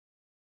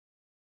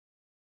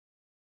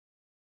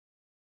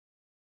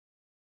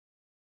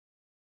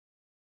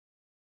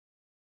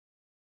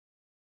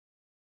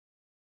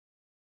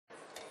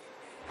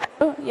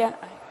Oh, yeah.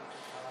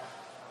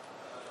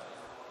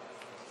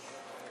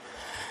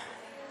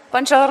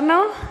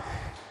 Buongiorno.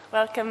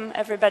 Welcome,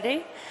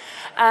 everybody.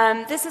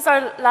 This is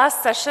our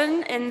last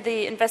session in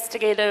the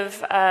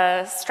investigative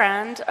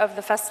strand of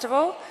the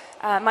festival.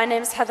 My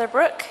name is Heather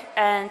Brooke,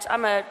 and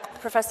I'm a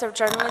professor of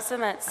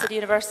journalism at City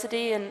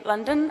University in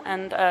London,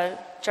 and a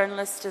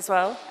journalist as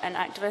well, an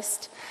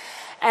activist.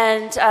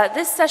 And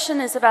this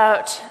session is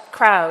about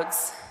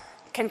crowds.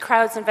 Can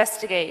crowds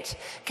investigate?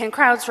 Can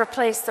crowds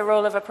replace the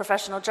role of a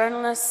professional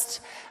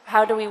journalist?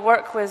 How do we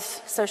work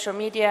with social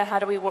media? How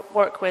do we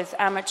work with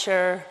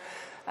amateur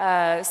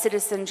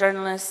citizen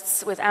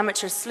journalists, with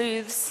amateur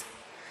sleuths?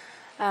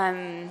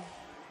 What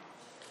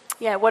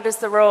is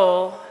the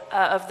role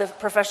of the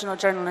professional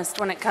journalist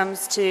when it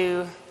comes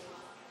to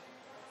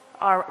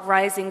our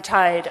rising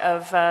tide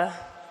of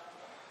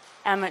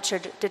amateur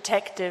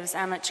detectives,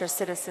 amateur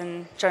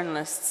citizen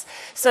journalists?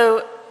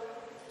 So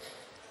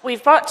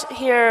we've brought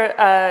here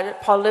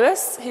Paul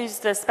Lewis, who's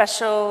the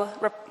special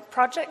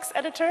projects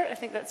editor, I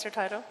think that's your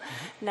title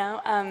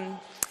now,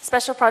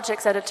 special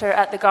projects editor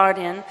at The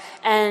Guardian,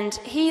 and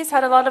he's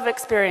had a lot of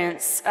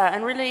experience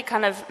and really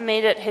kind of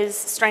made it his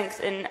strength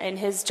in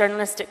his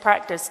journalistic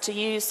practice to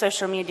use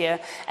social media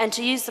and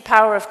to use the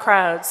power of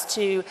crowds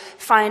to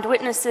find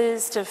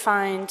witnesses, to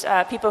find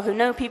people who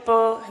know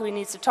people who he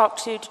needs to talk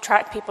to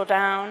track people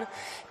down,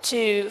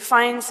 to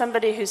find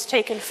somebody who's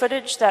taken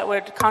footage that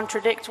would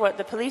contradict what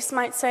the police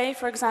might say,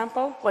 for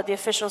example, what the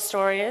official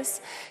story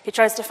is. He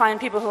tries to find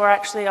people who are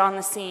actually on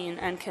the scene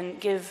and can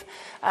give,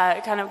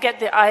 kind of get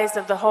the eyes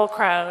of the whole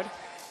crowd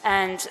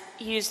and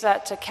use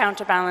that to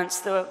counterbalance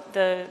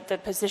the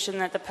position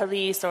that the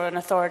police or an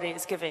authority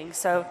is giving.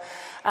 So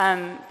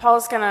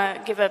Paul's going to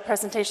give a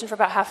presentation for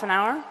about half an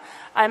hour.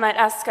 I might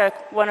ask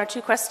one or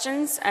two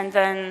questions, and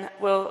then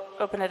we'll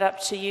open it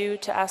up to you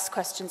to ask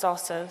questions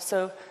also.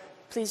 So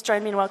please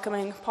join me in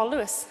welcoming Paul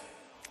Lewis.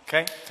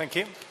 Okay, thank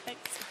you.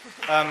 Thanks.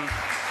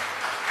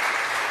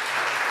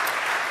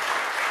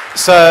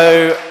 As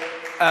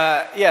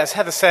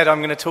Heather said, I'm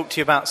going to talk to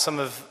you about some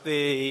of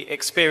the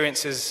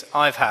experiences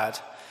I've had.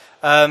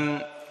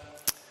 I'm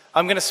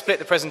going to split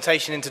the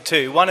presentation into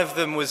two. One of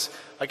them was,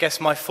 I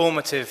guess, my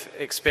formative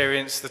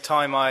experience, the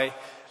time I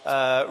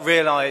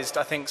realized,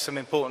 I think, some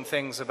important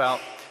things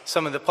about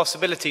some of the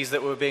possibilities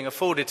that were being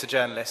afforded to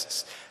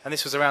journalists. And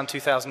this was around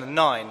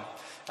 2009.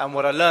 And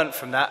what I learned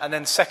from that. And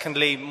then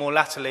secondly, more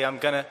latterly, I'm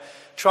going to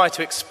try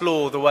to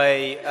explore the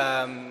way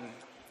I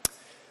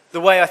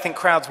think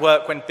crowds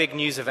work when big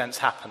news events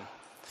happen.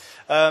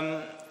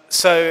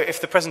 So if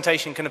the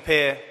presentation can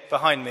appear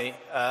behind me,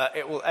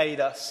 it will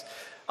aid us.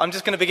 I'm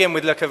just going to begin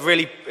with a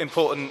really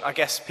important, I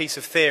guess, piece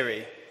of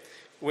theory,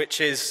 which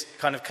is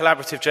kind of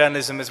collaborative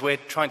journalism as we're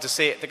trying to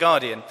see it at The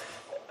Guardian.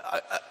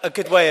 A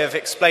good way of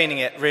explaining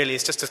it, really,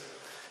 is just to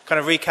kind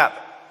of recap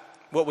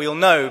what we all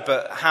know,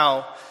 but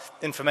how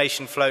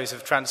information flows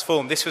have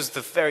transformed. This was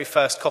the very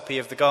first copy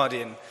of The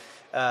Guardian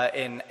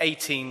in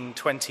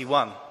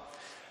 1821.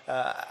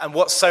 And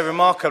what's so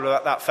remarkable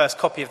about that first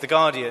copy of The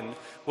Guardian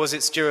was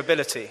its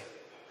durability.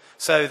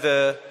 So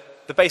the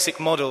basic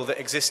model that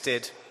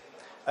existed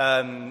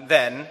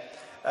then,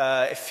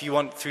 if you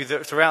want,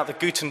 throughout the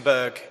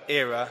Gutenberg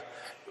era,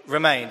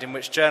 remained, in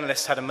which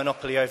journalists had a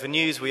monopoly over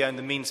news. We owned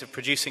the means of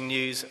producing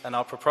news, and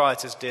our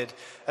proprietors did,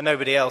 and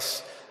nobody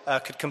else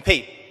could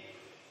compete.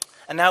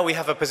 And now we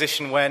have a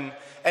position when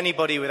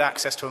anybody with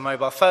access to a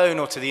mobile phone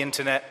or to the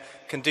internet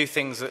can do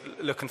things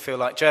that look and feel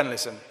like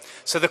journalism.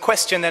 So the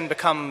question then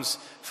becomes,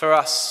 for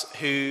us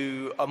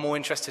who are more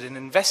interested in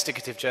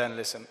investigative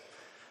journalism,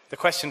 the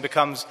question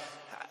becomes,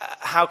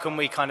 how can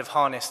we kind of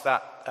harness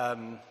that,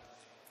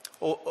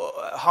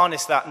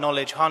 harness that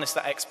knowledge, harness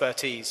that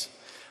expertise?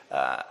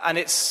 And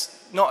it's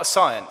not a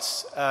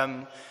science.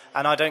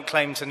 And I don't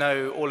claim to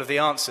know all of the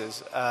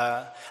answers.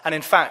 And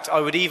in fact, I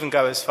would even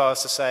go as far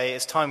as to say,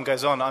 as time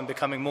goes on, I'm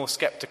becoming more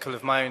skeptical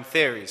of my own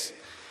theories.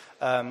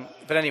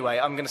 But anyway,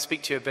 I'm going to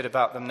speak to you a bit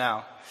about them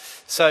now.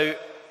 So,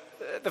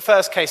 the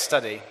first case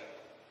study,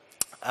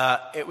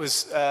 it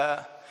was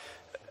the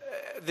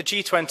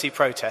G20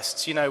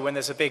 protests. You know, when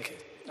there's a big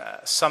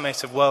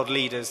summit of world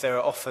leaders, there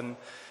are often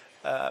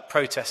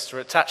protests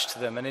attached to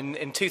them. And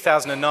in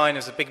 2009, there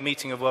was a big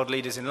meeting of world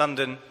leaders in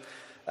London,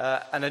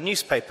 and a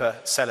newspaper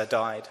seller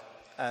died.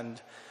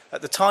 And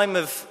at the time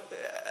of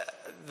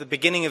the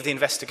beginning of the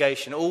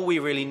investigation, all we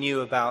really knew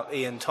about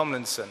Ian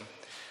Tomlinson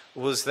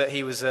was that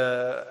he was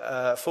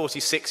a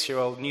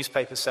 46-year-old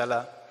newspaper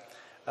seller,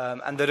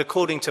 and that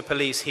according to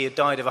police, he had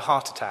died of a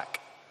heart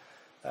attack,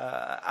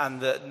 and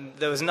that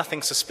there was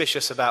nothing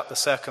suspicious about the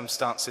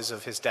circumstances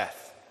of his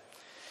death.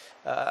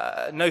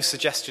 No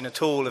suggestion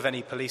at all of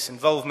any police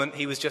involvement.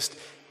 He was just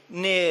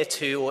near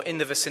to or in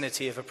the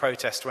vicinity of a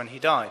protest when he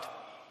died.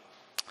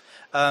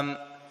 And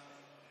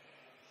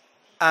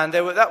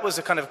that was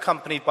kind of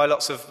accompanied by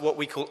lots of what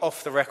we call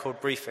off-the-record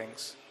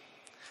briefings.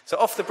 So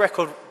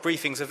off-the-record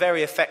briefings are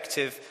very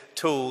effective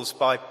tools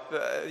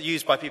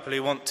used by people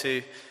who want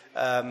to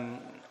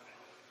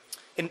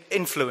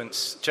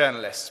influence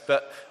journalists,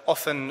 but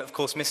often, of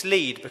course,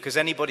 mislead, because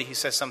anybody who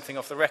says something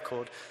off the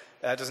record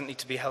doesn't need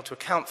to be held to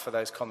account for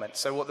those comments.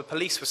 So what the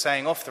police were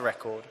saying off the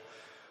record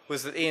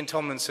was that Ian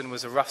Tomlinson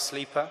was a rough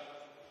sleeper,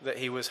 that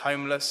he was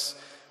homeless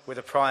with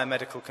a prior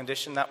medical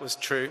condition. That was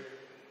true.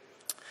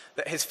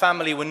 That his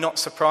family were not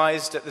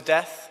surprised at the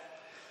death.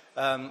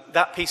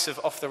 That piece of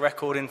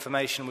off-the-record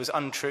information was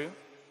untrue.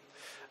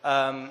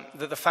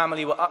 That the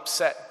family were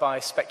upset by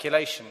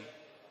speculation.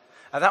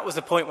 And that was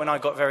the point when I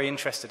got very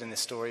interested in this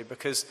story,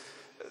 because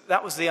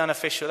that was the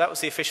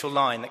official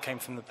line that came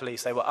from the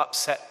police. They were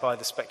upset by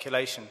the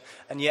speculation.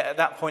 And yet at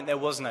that point there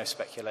was no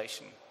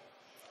speculation.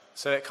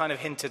 So it kind of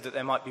hinted that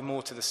there might be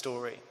more to the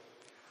story.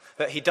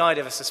 That he died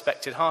of a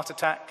suspected heart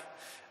attack,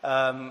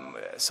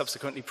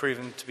 subsequently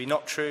proven to be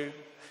not true,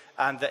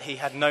 and that he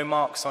had no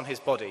marks on his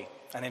body.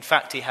 And in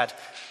fact, he had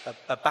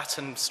a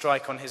baton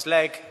strike on his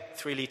leg,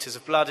 3 litres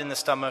of blood in the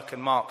stomach,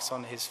 and marks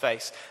on his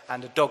face,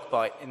 and a dog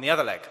bite in the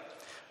other leg.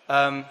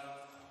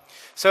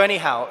 So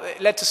anyhow,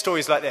 it led to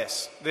stories like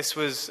this. This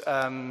was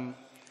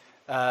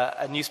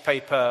a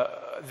newspaper,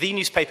 the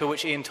newspaper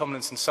which Ian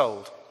Tomlinson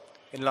sold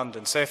in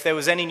London. So if there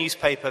was any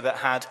newspaper that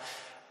had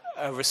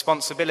a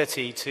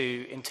responsibility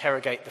to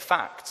interrogate the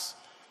facts,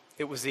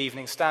 it was the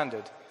Evening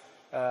Standard.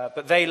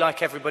 But they,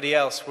 like everybody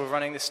else, were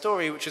running this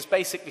story, which was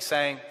basically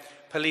saying,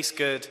 police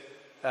good,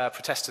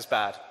 protesters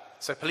bad.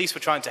 So police were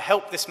trying to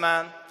help this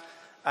man,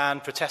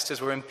 and protesters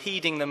were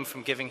impeding them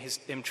from giving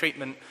him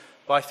treatment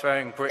by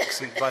throwing bricks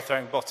and by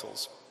throwing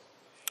bottles.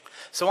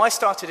 So I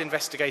started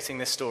investigating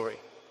this story.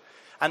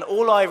 And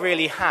all I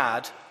really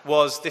had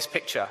was this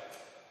picture.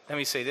 Let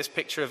me see, this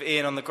picture of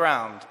Ian on the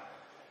ground.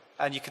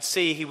 And you could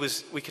see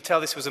we could tell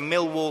this was a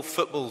Millwall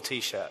football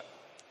t-shirt.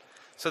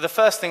 So the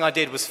first thing I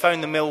did was phone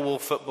the Millwall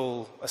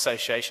Football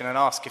Association and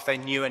ask if they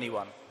knew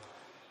anyone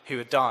who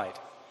had died.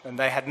 And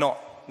they had not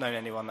known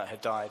anyone that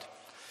had died.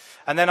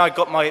 And then I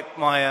got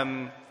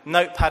my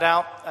notepad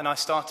out and I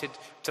started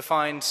to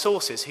find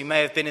sources who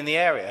may have been in the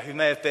area, who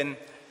may have been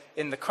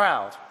in the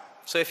crowd.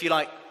 So if you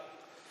like,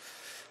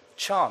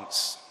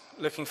 chance,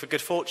 looking for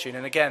good fortune.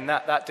 And again,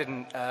 that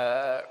didn't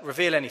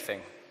reveal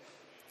anything.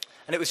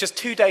 And it was just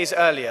 2 days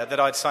earlier that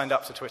I'd signed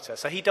up to Twitter.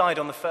 So he died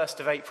on the 1st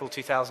of April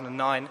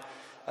 2009,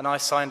 and I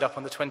signed up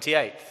on the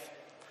 28th.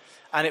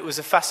 And it was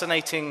a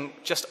fascinating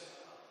just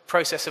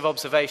process of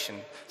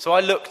observation. So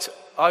I looked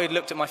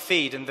at my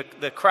feed, and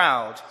the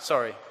crowd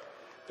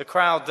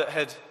that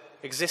had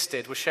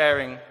existed were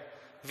sharing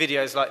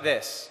videos like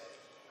this.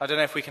 I don't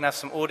know if we can have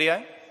some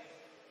audio.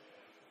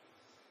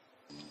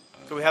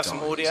 Could we have some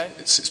audio?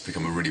 It's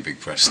become a really big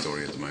press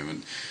story at the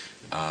moment.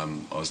 I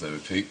was there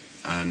with Pete,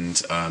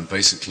 and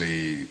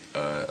basically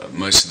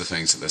most of the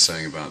things that they're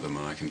saying about them,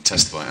 and I can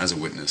testify as a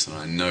witness,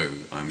 and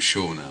I'm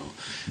sure now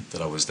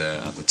that I was there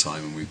at the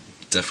time, and we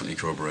definitely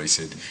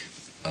corroborated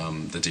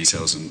the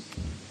details and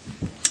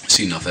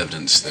seen enough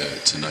evidence there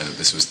to know that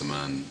this was the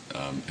man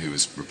who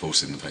was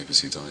reported in the papers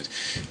who died.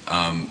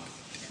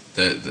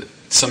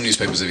 Some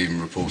newspapers have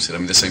even reported,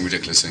 they're saying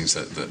ridiculous things,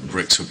 that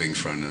bricks were being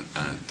thrown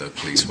at the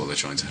police while they're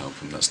trying to help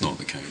them. That's not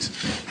the case.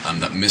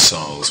 That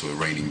missiles were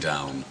raining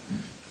down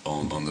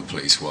on the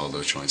police while they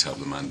were trying to help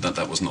the man.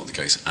 That was not the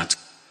case at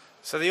all.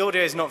 So the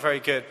audio is not very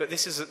good, but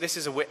this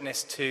is a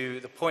witness to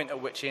the point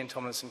at which Ian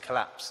Tomlinson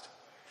collapsed.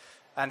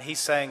 And he's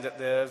saying that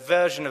the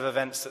version of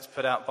events that's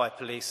put out by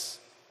police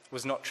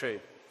was not true.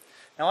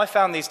 Now, I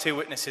found these 2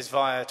 witnesses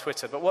via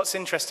Twitter, but what's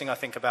interesting, I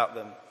think, about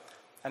them,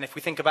 and if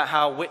we think about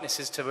how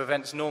witnesses to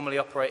events normally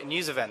operate in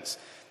news events,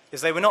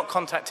 is they were not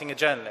contacting a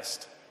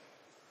journalist.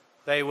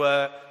 They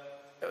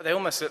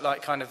almost looked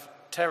like kind of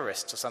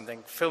terrorists or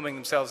something, filming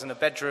themselves in a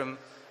bedroom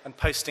and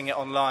posting it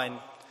online,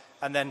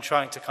 and then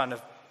trying to kind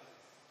of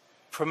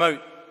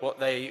promote what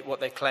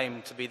they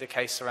claimed to be the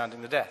case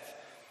surrounding the death.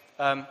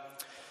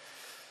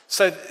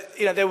 So,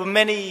 there were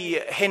many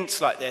hints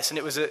like this, and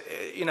it was,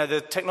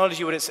 the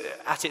technology was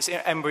at its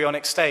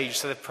embryonic stage,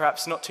 so there were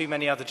perhaps not too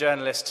many other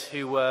journalists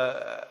who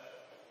were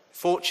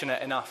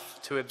fortunate enough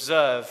to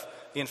observe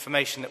the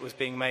information that was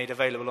being made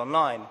available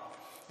online.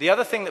 The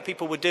other thing that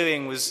people were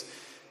doing was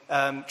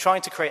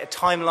trying to create a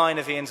timeline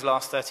of Ian's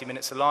last 30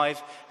 minutes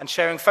alive and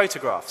sharing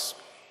photographs.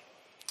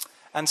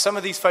 And some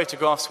of these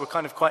photographs were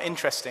kind of quite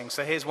interesting.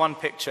 So here's one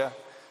picture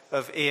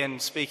of Ian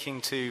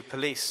speaking to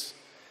police.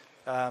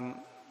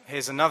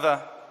 Here's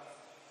another.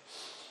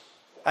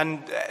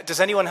 And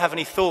does anyone have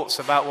any thoughts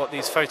about what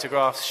these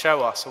photographs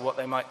show us or what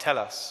they might tell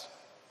us?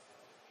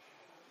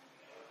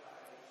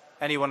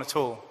 Anyone at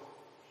all?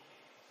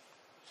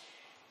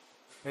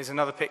 Here's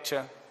another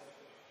picture.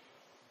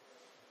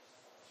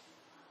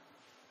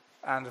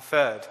 And a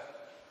third.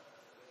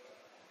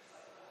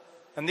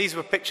 And these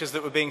were pictures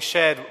that were being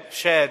shared,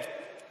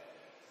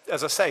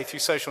 as I say, through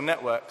social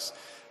networks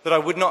that I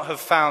would not have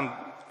found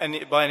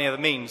by any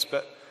other means,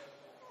 but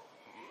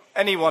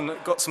anyone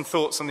got some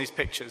thoughts on these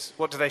pictures?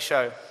 What do they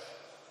show?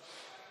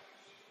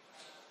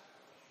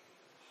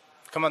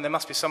 Come on, there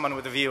must be someone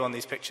with a view on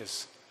these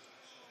pictures.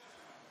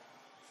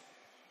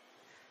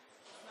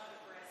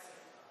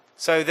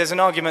 So there's an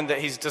argument that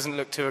he doesn't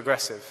look too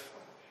aggressive.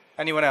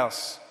 Anyone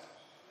else?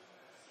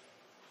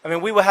 I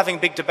mean, we were having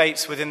big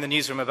debates within the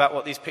newsroom about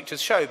what these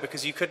pictures show,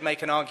 because you could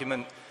make an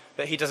argument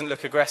that he doesn't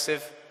look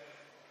aggressive.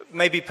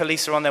 Maybe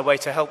police are on their way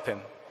to help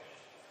him.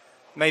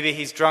 Maybe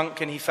he's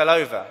drunk and he fell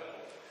over.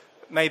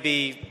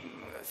 Maybe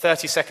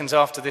 30 seconds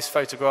after this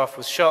photograph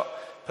was shot,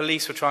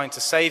 police were trying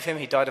to save him,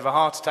 he died of a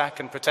heart attack,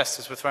 and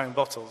protesters were throwing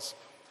bottles.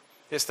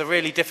 It's the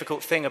really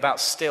difficult thing about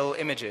still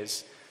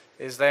images,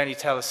 is they only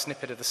tell a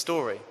snippet of the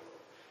story.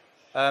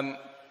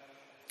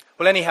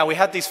 Well, anyhow, we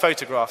had these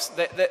photographs.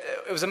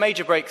 It was a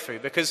major breakthrough,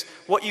 because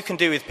what you can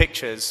do with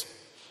pictures,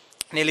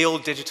 nearly all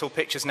digital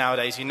pictures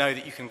nowadays, you know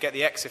that you can get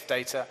the EXIF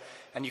data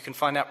and you can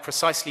find out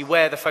precisely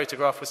where the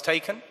photograph was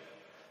taken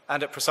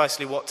and at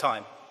precisely what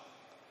time.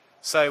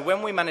 So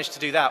when we managed to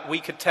do that, we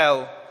could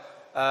tell,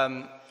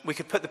 we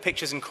could put the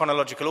pictures in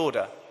chronological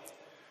order.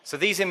 So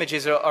these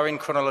images are in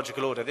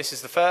chronological order. This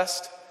is the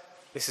first,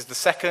 this is the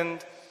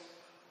second,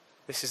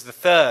 this is the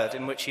third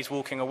in which he's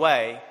walking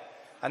away,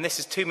 and this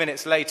is 2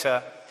 minutes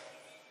later,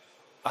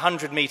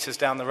 100 meters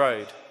down the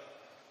road.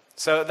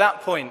 So at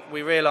that point,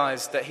 we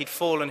realized that he'd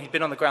fallen, he'd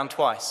been on the ground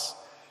twice.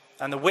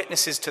 And the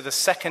witnesses to the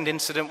second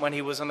incident when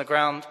he was on the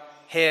ground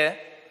here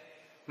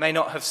may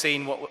not have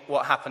seen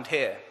what happened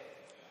here.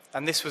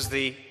 And this was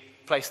the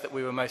place that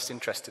we were most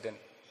interested in.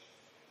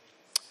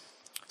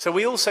 So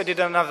we also did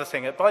another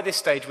thing. By this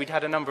stage, we'd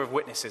had a number of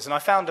witnesses, and I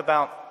found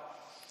about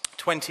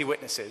 20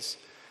 witnesses,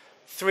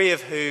 3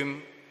 of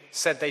whom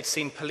said they'd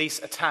seen police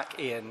attack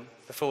Ian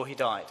before he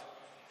died.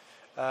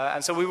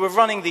 And so we were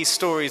running these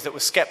stories that were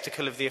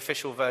skeptical of the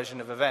official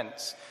version of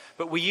events.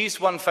 But we used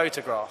one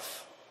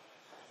photograph.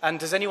 And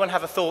does anyone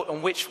have a thought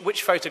on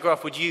which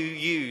photograph would you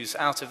use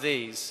out of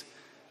these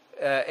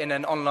in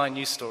an online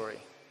news story?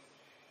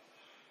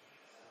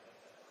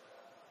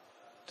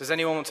 Does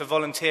anyone want to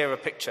volunteer a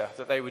picture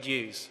that they would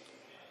use?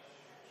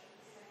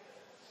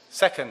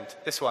 Second,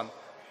 this one.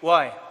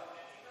 Why?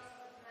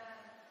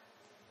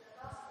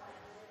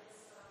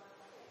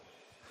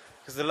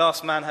 Because the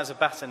last man has a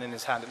baton in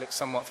his hand. It looks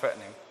somewhat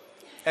threatening.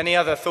 Any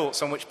other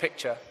thoughts on which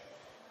picture?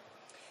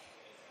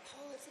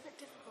 Oh, it's a bit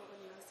difficult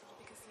when you listen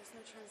because there's no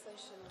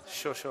translation.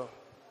 Sure, sure.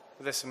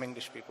 There's some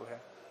English people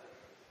here.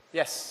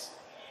 Yes.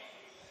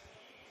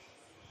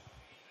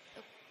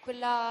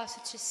 Quella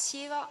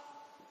successiva,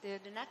 the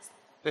next.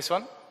 This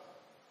one?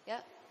 Yeah.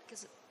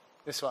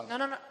 This one?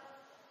 No.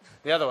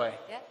 The other way?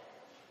 Yeah.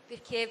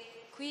 Perché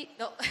qui,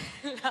 no,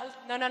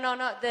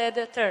 no,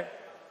 the third.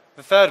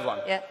 The third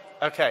one? Yeah.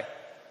 Okay.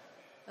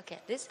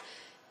 Ok, this.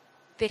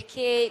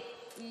 Perché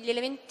gli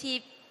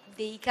elementi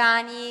dei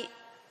cani,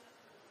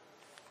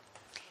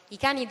 i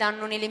cani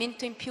danno un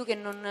elemento in più che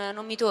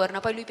non mi torna.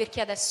 Poi lui perché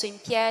adesso è in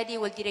piedi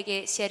vuol dire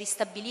che si è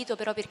ristabilito,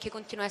 però perché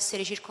continua a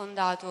essere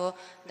circondato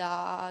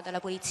dalla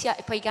polizia,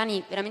 e poi i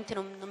cani veramente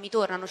non mi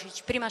tornano.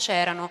 Prima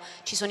c'erano,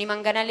 ci sono i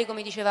manganelli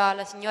come diceva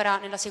la signora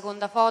nella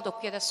seconda foto,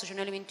 qui adesso c'è un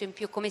elemento in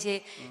più, come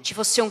se ci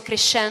fosse un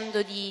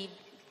crescendo di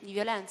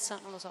violenza,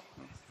 non lo so.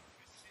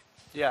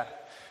 Yeah.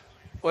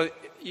 Well,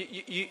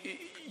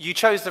 you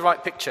chose the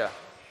right picture,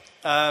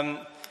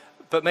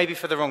 but maybe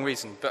for the wrong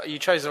reason. But you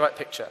chose the right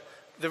picture.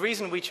 The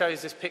reason we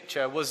chose this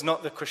picture was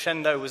not the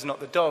crescendo, was not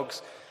the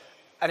dogs,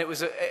 and it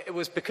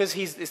was because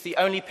it's the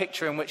only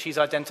picture in which he's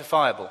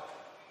identifiable.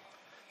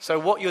 So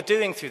what you're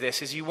doing through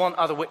this is you want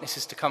other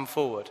witnesses to come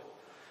forward.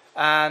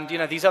 And, you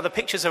know, these other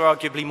pictures are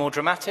arguably more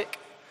dramatic.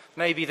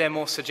 Maybe they're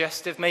more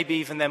suggestive. Maybe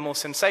even they're more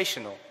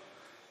sensational.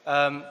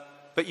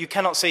 But you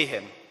cannot see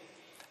him.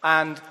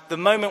 And the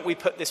moment we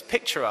put this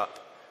picture up,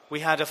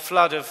 we had a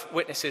flood of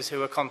witnesses who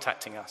were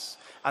contacting us.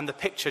 And the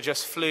picture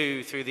just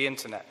flew through the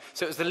internet.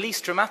 So it was the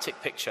least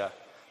dramatic picture,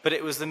 but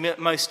it was the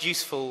most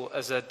useful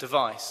as a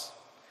device.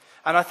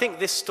 And I think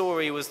this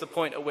story was the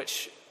point at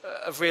which,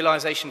 of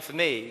realization for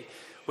me,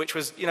 which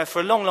was, you know, for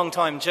a long, long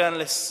time,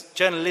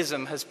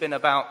 journalism has been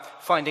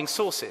about finding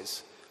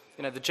sources.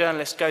 You know, the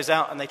journalist goes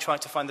out and they try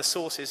to find the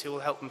sources who will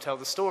help them tell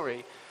the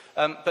story.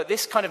 But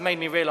this kind of made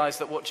me realize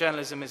that what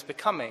journalism is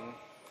becoming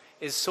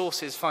is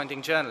sources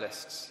finding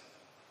journalists.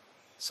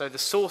 So the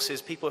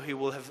sources, people who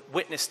will have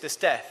witnessed this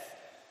death,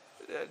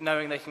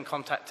 knowing they can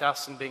contact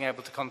us and being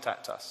able to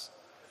contact us.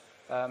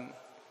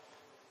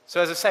 So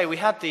as I say, we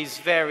had these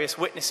various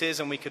witnesses,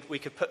 and we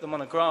could put them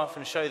on a graph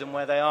and show them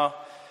where they are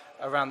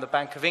around the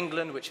Bank of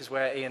England, which is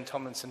where Ian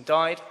Tomlinson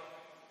died.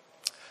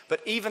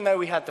 But even though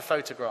we had the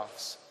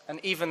photographs, and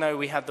even though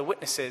we had the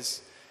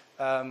witnesses,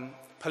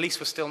 police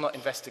were still not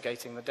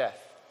investigating the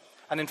death.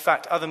 And in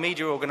fact, other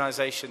media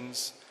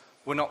organizations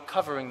were not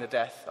covering the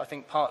death, I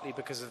think partly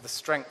because of the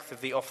strength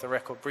of the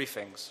off-the-record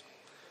briefings.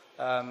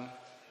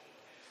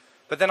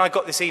 But then I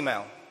got this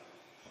email.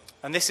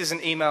 And this is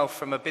an email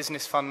from a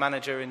business fund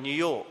manager in New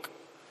York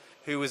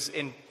who was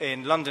in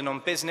London on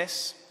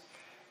business.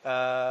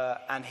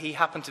 And he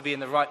happened to be in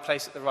the right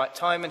place at the right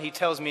time. And he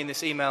tells me in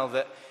this email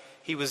that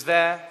he was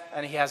there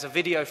and he has a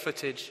video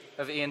footage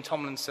of Ian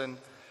Tomlinson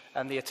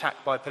and the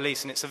attack by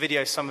police. And it's a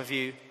video some of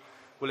you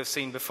will have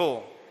seen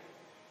before.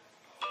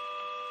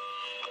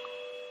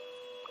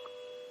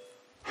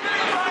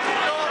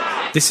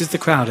 This is the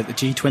crowd at the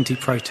G20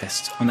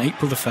 protest on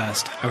April the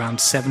 1st around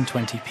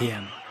 7:20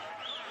 p.m.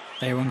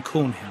 They are on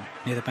Cornhill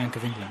near the Bank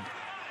of England.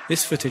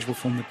 This footage will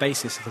form the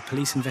basis of a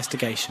police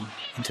investigation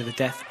into the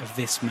death of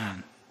this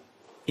man.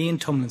 Ian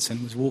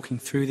Tomlinson was walking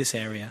through this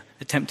area,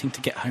 attempting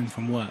to get home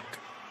from work.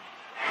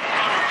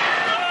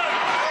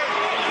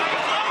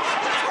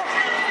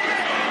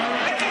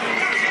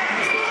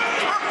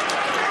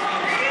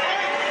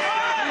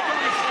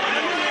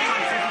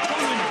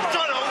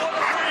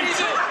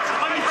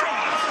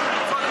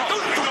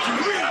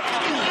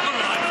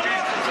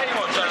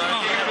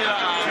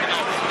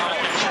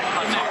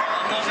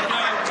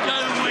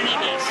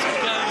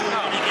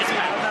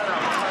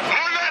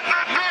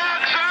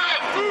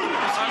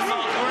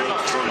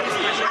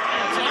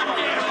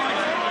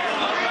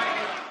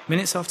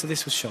 Minutes after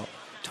this was shot,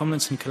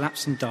 Tomlinson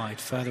collapsed and died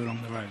further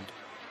along the road.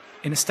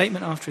 In a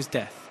statement after his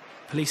death,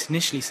 police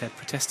initially said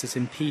protesters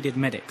impeded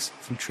medics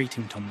from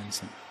treating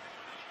Tomlinson.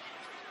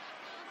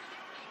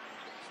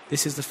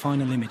 This is the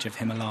final image of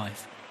him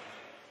alive.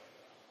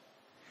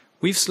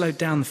 We've slowed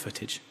down the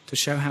footage to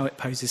show how it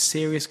poses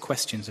serious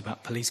questions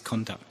about police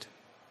conduct.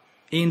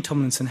 Ian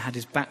Tomlinson had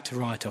his back to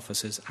riot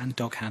officers and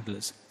dog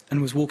handlers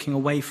and was walking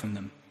away from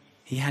them.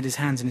 He had his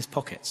hands in his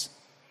pockets.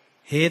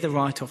 Here the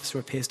riot officer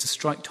appears to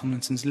strike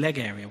Tomlinson's leg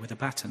area with a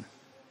baton.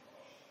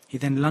 He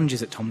then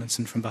lunges at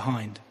Tomlinson from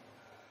behind.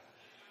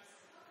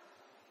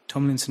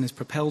 Tomlinson is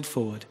propelled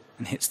forward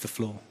and hits the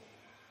floor.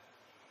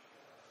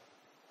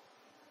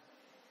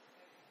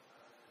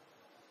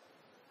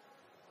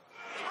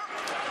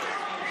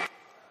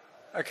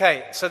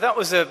 Okay, so that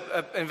was an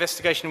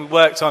investigation we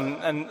worked on,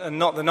 and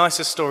not the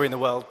nicest story in the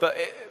world, but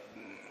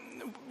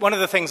one of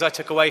the things I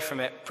took away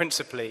from it,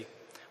 principally,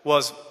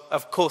 was,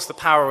 of course, the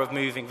power of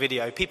moving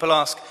video. People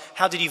ask,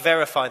 how did you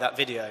verify that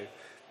video?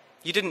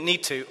 You didn't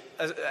need to.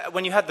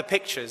 When you had the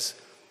pictures,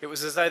 it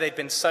was as though they'd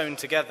been sewn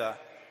together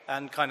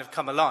and kind of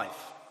come alive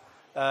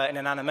in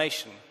an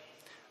animation.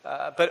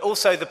 But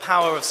also the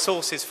power of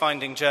sources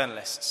finding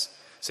journalists.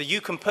 So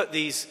you can put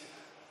these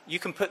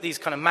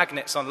kind of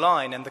magnets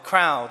online, and the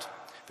crowd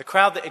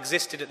that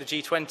existed at the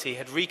G20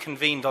 had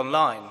reconvened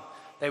online.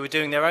 They were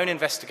doing their own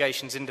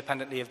investigations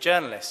independently of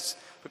journalists,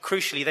 but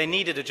crucially, they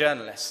needed a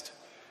journalist.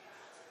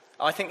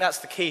 I think that's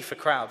the key for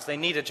crowds. They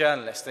need a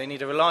journalist. They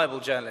need a reliable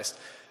journalist,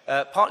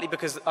 partly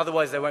because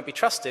otherwise they won't be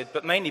trusted,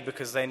 but mainly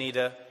because they need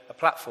a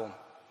platform.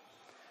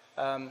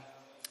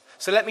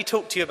 So let me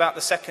talk to you about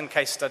the second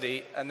case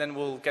study, and then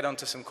we'll get on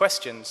to some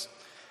questions.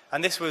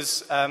 And this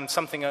was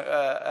something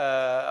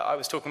I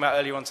was talking about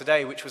earlier on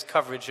today, which was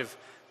coverage of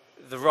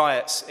the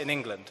riots in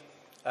England.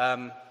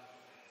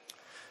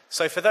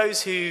 So for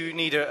those who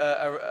need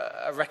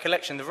a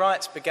recollection, the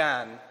riots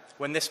began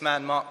when this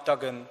man, Mark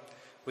Duggan,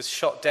 was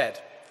shot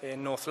dead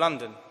in North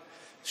London.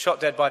 Shot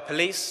dead by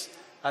police,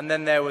 and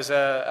then there was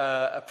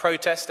a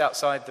protest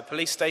outside the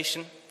police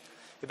station.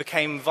 It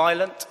became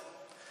violent.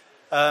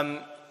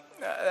 And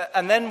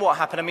then what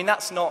happened, I mean,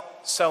 that's not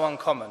so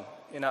uncommon,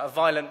 you know, a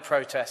violent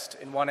protest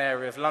in one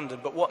area of London,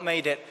 but what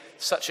made it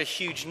such a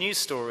huge news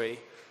story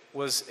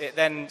was it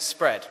then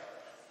spread.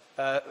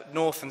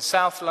 North and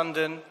South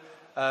London,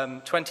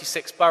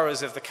 26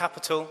 boroughs of the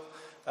capital,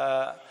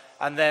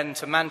 and then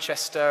to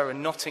Manchester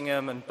and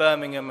Nottingham and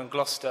Birmingham and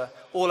Gloucester,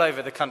 all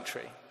over the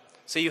country.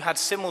 So you had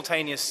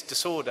simultaneous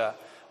disorder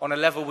on a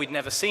level we'd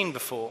never seen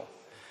before.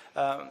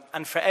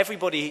 And for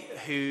everybody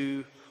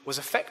who was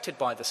affected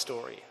by the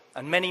story,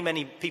 and many,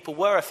 many people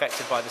were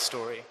affected by the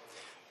story,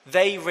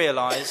 they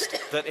realized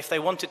that if they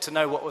wanted to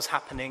know what was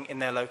happening in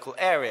their local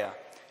area,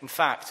 in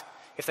fact,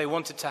 if they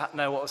wanted to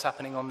know what was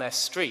happening on their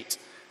street,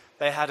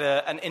 they had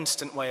an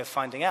instant way of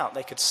finding out.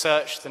 They could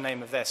search the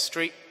name of their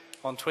street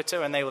on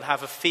Twitter, and they would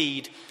have a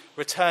feed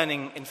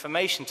returning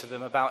information to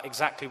them about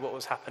exactly what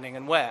was happening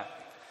and where.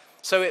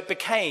 So it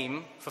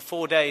became, for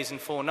 4 days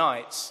and 4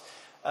 nights,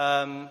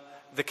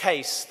 the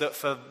case that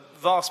for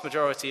vast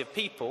majority of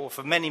people,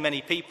 for many,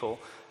 many people,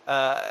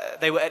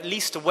 they were at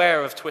least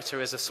aware of Twitter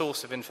as a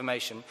source of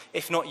information,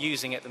 if not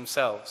using it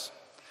themselves.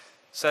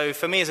 So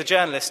for me as a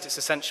journalist, it's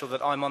essential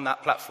that I'm on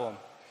that platform.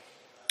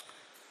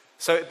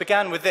 So it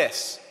began with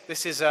this.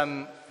 This is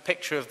a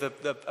picture of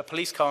a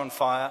police car on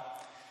fire,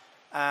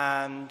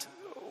 and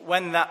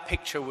when that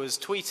picture was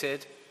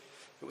tweeted,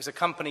 it was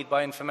accompanied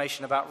by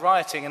information about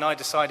rioting, and I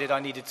decided I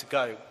needed to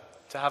go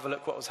to have a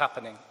look what was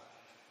happening.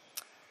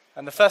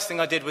 And the first thing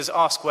I did was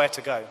ask where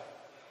to go.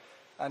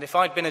 And if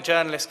I'd been a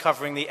journalist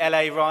covering the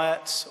LA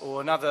riots or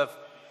another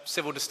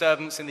civil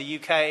disturbance in the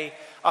UK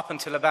up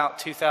until about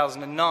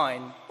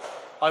 2009,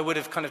 I would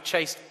have kind of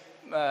chased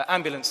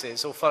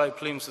ambulances or followed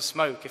plumes of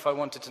smoke if I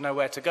wanted to know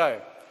where to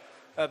go.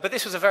 But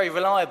this was a very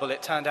reliable,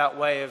 it turned out,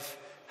 way of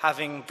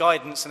having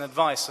guidance and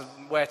advice on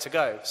where to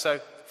go.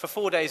 So for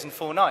 4 days and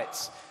 4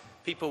 nights,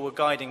 people were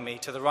guiding me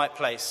to the right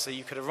place so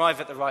you could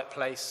arrive at the right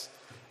place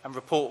and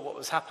report what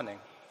was happening.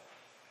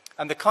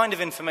 And the kind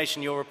of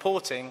information you're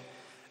reporting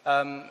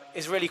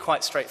is really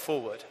quite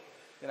straightforward.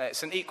 You know,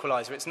 it's an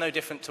equalizer. It's no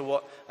different to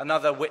what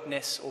another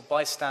witness or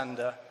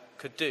bystander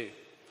could do.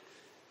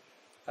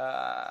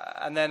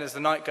 And then as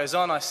the night goes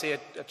on, I see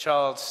a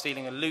child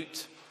stealing a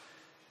loot.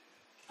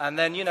 And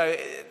then, you know,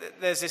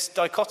 there's this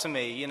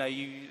dichotomy, you know,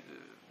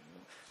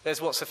 There's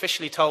what's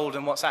officially told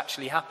and what's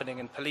actually happening,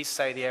 and police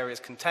say the area is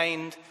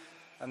contained,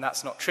 and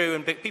that's not true,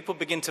 and people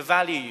begin to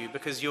value you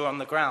because you're on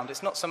the ground.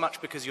 It's not so much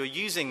because you're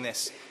using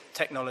this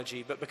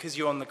technology, but because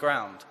you're on the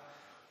ground.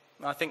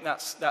 And I think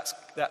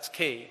that's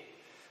key.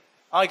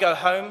 I go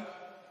home,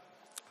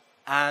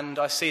 and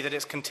I see that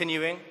it's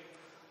continuing.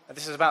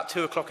 This is about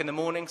 2 o'clock in the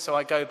morning, so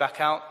I go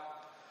back out.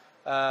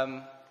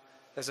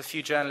 There's a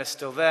few journalists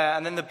still there,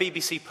 and then the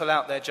BBC pull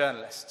out their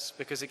journalists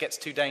because it gets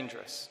too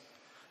dangerous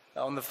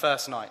on the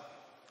first night.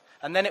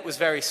 And then it was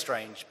very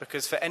strange,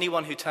 because for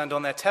anyone who turned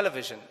on their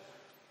television,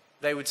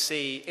 they would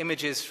see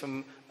images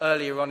from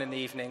earlier on in the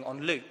evening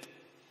on loop.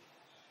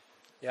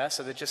 Yeah,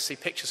 so they just see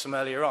pictures from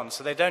earlier on.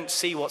 So they don't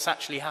see what's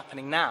actually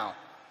happening now.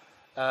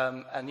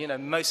 And, you know,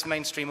 most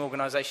mainstream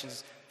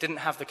organizations didn't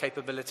have the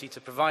capability to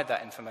provide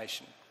that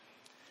information.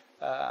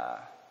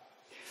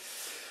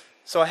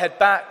 So I head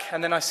back,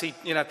 and then I see,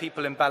 you know,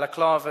 people in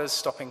balaclavas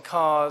stopping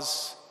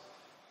cars.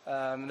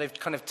 They've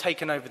kind of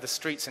taken over the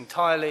streets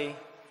entirely.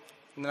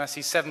 And then I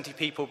see 70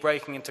 people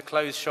breaking into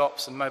clothes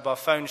shops and mobile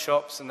phone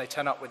shops, and they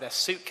turn up with their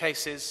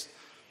suitcases.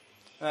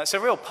 It's a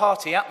real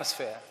party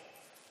atmosphere.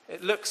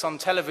 It looks on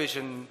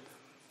television,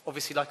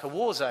 obviously, like a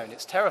war zone.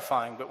 It's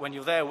terrifying, but when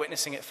you're there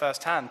witnessing it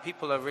firsthand,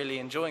 people are really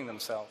enjoying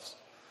themselves.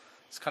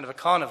 It's kind of a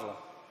carnival.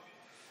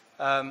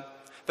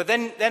 But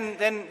then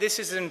this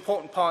is an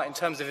important part in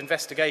terms of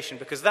investigation,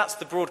 because that's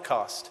the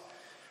broadcast.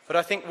 But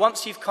I think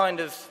once you've kind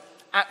of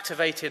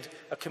activated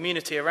a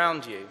community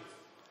around you,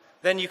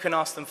 then you can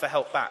ask them for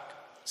help back.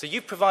 So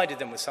you've provided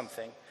them with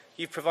something.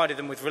 You've provided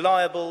them with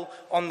reliable,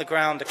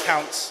 on-the-ground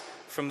accounts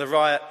from the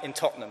riot in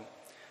Tottenham.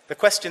 The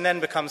question then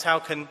becomes, how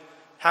can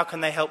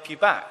they help you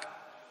back?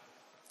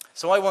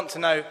 So I want to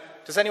know,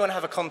 does anyone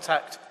have a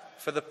contact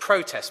for the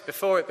protest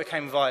before it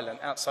became violent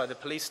outside the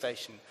police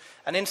station?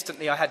 And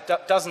instantly I had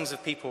dozens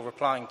of people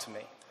replying to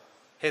me.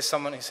 Here's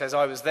someone who says,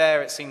 I was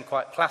there, it seemed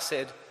quite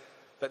placid,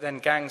 but then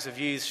gangs of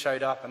youths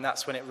showed up, and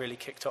that's when it really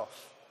kicked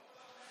off.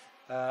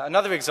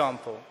 Another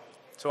example.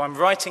 So I'm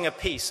writing a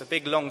piece, a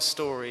big long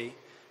story,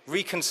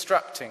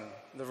 reconstructing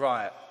the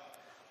riot.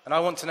 And I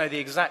want to know the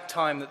exact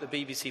time that the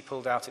BBC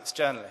pulled out its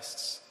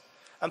journalists.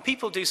 And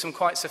people do some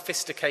quite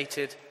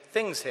sophisticated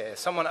things here.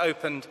 Someone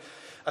opened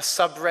a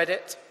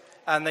subreddit,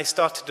 and they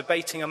started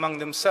debating among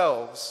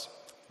themselves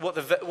what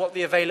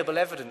the available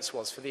evidence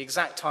was for the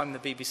exact time the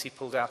BBC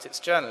pulled out its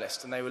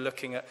journalists. And they were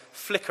looking at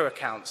Flickr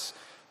accounts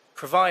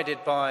provided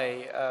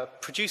by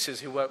producers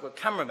who work with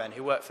cameramen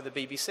who work for the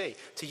BBC,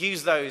 to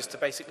use those to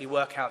basically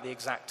work out the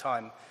exact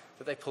time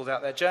that they pulled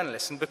out their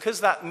journalists. And because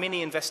that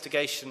mini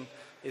investigation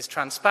is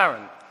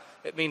transparent,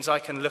 it means I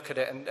can look at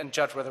it and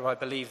judge whether I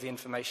believe the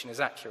information is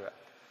accurate.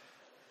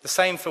 The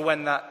same for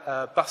when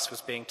that bus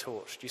was being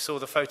torched. You saw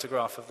the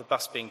photograph of the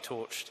bus being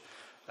torched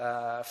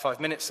 5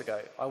 minutes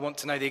ago. I want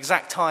to know the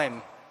exact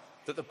time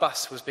that the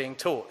bus was being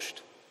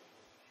torched.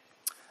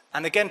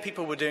 And again,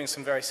 people were doing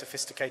some very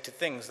sophisticated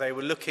things. They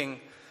were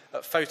looking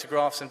at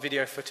photographs and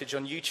video footage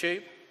on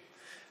YouTube,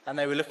 and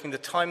they were looking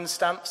at the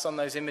timestamps on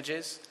those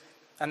images,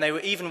 and they were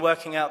even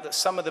working out that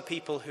some of the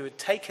people who had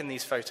taken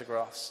these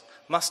photographs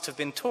must have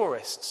been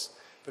tourists,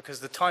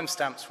 because the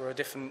timestamps were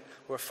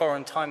a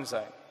foreign time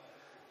zone.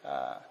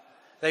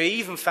 They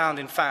even found,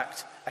 in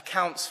fact,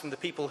 accounts from the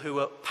people who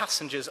were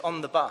passengers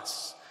on the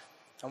bus.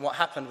 And what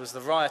happened was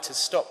the rioters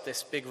stopped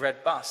this big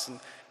red bus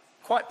and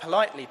quite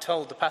politely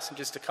told the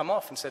passengers to come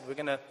off and said, we're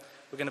going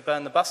to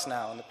burn the bus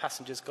now. And the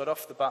passengers got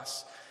off the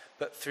bus.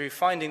 But through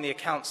finding the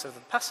accounts of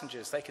the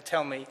passengers, they could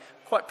tell me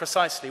quite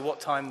precisely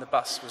what time the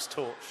bus was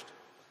torched.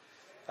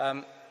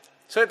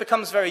 So it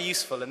becomes very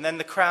useful. And then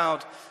the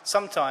crowd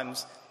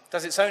sometimes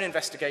does its own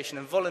investigation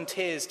and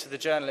volunteers to the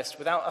journalist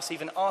without us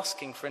even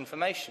asking for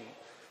information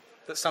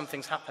that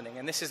something's happening.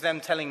 And this is them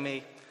telling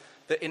me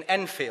that in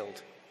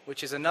Enfield,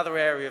 which is another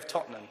area of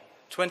Tottenham,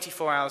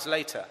 24 hours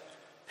later,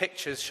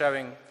 pictures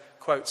showing,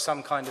 quote,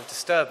 some kind of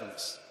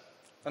disturbance.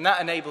 And that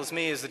enables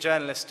me as the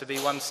journalist to be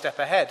one step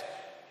ahead.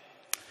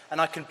 And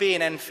I can be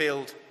in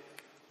Enfield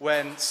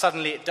when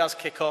suddenly it does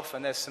kick off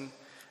and there's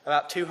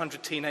about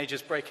 200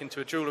 teenagers break into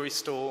a jewellery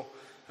store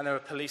and there are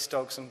police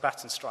dogs and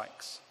baton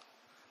strikes.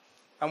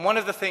 And one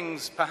of the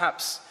things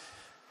perhaps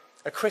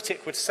a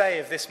critic would say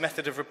of this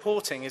method of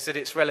reporting is that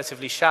it's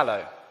relatively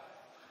shallow,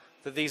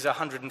 that these are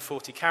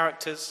 140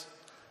 characters,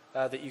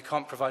 that you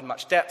can't provide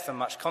much depth and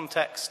much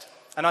context.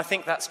 And I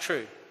think that's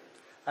true.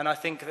 And I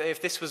think that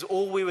if this was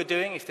all we were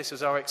doing, if this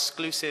was our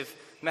exclusive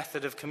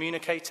method of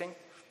communicating,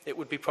 it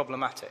would be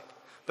problematic.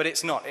 But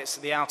it's not. It's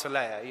the outer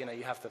layer. You know,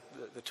 you have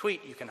the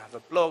tweet, you can have a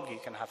blog, you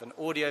can have an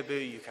audio boo,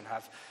 you can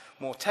have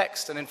more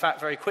text, and in fact,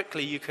 very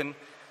quickly, you can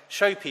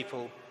show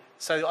people.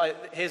 So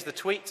here's the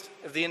tweet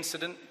of the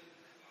incident,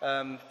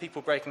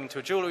 people breaking into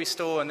a jewellery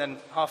store, and then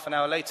half an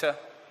hour later,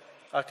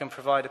 I can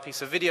provide a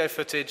piece of video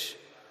footage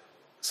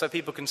so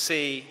people can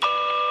see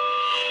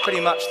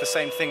pretty much the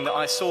same thing that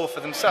I saw for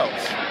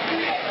themselves.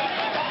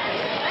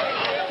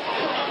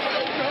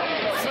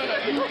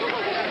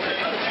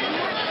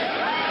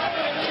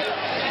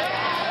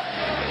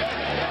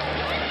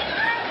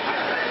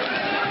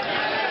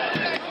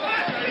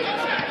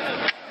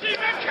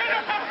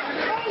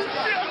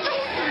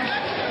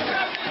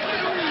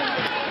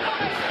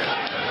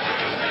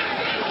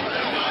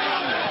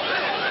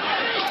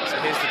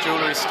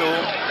 jewellery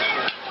store.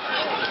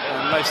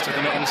 Most of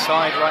them are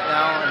inside right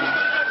now,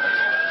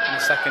 and in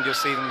a second you'll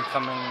see them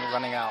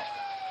running out.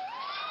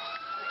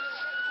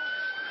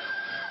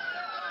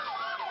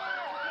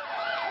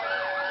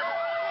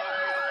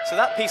 So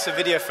that piece of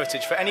video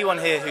footage, for anyone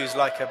here who's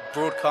like a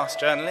broadcast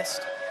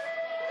journalist,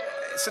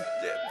 it's a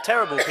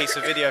terrible piece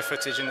of video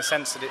footage in the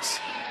sense that it's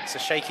a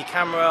shaky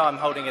camera, I'm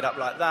holding it up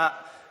like that.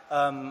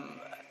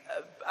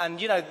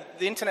 And you know,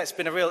 the internet's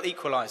been a real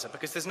equalizer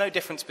because there's no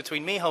difference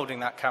between me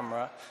holding that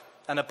camera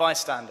and a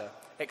bystander,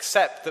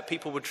 except that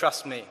people would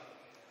trust me.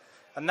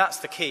 And that's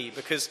the key,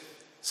 because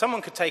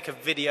someone could take a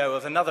video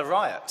of another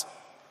riot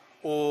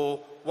or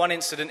one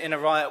incident in a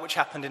riot which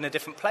happened in a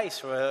different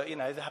place, or you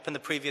know, that happened the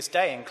previous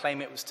day, and claim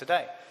it was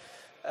today.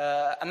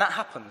 And that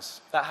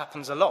happens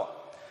a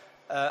lot.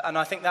 And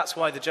I think that's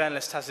why the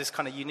journalist has this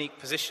kind of unique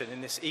position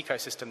in this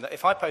ecosystem, that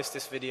if I post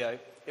this video,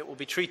 it will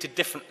be treated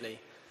differently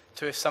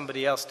to if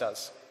somebody else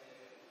does.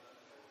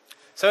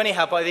 So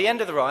anyhow, by the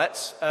end of the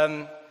riots,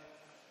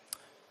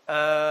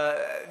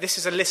 this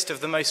is a list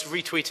of the most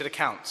retweeted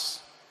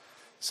accounts,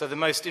 so the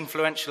most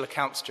influential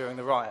accounts during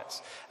the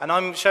riots. And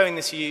I'm showing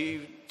this to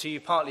you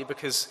partly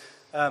because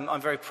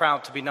I'm very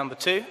proud to be number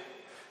 2.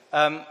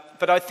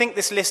 But I think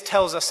this list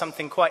tells us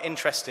something quite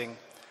interesting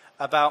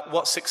about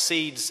what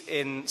succeeds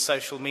in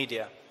social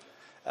media.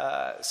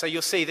 So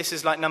you'll see this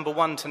is like number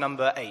 1 to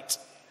number 8.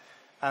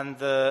 And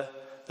the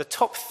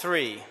top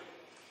 3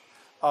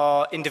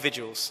 are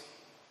individuals.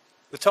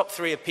 The top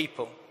 3 are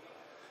people.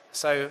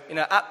 So, you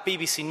know, at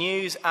BBC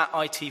News, at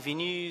ITV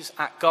News,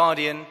 at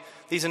Guardian,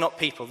 these are not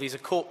people, these are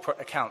corporate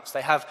accounts.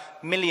 They have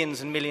millions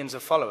and millions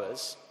of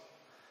followers,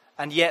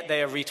 and yet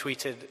they are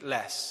retweeted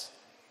less.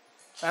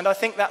 And I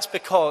think that's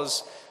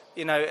because,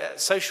 you know,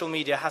 social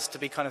media has to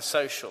be kind of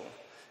social.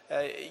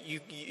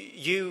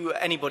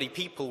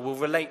 People will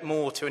relate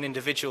more to an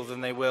individual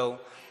than they will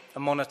a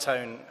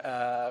monotone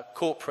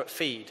corporate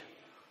feed,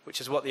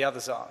 which is what the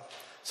others are.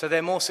 So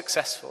they're more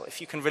successful. If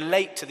you can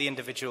relate to the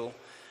individual,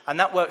 and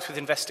that works with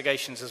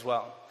investigations as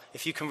well.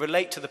 If you can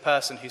relate to the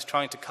person who's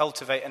trying to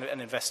cultivate an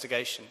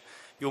investigation,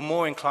 you're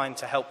more inclined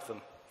to help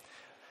them.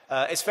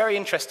 It's very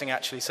interesting,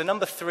 actually. So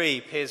number 3,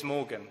 Piers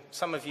Morgan.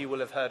 Some of you will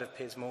have heard of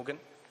Piers Morgan.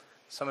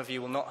 Some of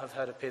you will not have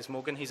heard of Piers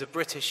Morgan. He's a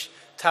British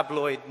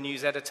tabloid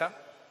news editor,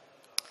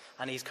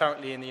 and he's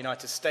currently in the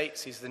United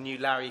States. He's the new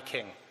Larry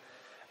King.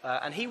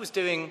 And he was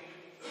doing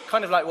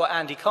kind of like what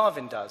Andy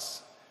Carvin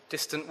does,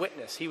 distant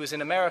witness. He was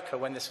in America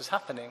when this was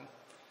happening,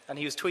 and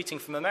he was tweeting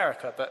from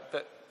America,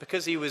 but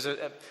because he was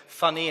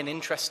funny and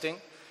interesting,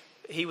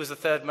 he was the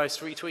 3rd most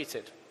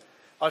retweeted.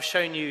 I've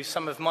shown you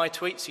some of my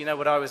tweets, you know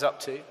what I was up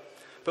to.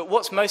 But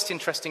what's most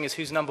interesting is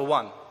who's number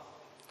 1.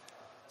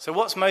 So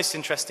what's most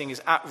interesting is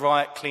at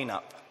Riot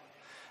Cleanup.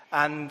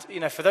 And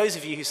you know, for those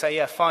of you who say,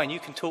 yeah, fine, you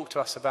can talk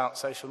to us about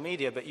social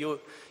media, but you're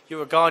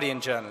a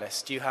Guardian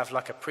journalist, you have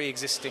like a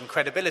pre-existing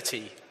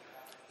credibility,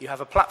 you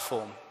have a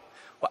platform.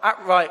 Well,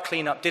 at Riot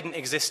Cleanup didn't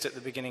exist at the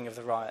beginning of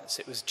the riots.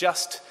 It was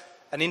just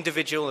an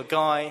individual, a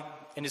guy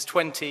in his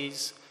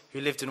 20s who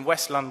lived in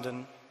West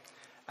London,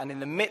 and in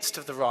the midst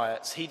of the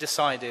riots, he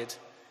decided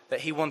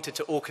that he wanted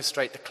to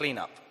orchestrate the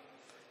cleanup.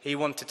 He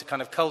wanted to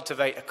kind of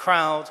cultivate a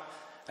crowd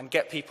and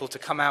get people to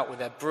come out with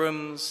their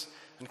brooms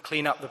and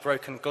clean up the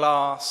broken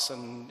glass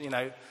and, you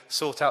know,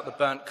 sort out the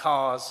burnt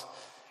cars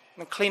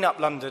and clean up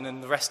London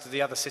and the rest of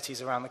the other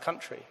cities around the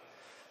country.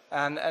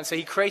 And so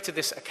he created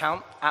this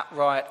account, at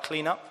Riot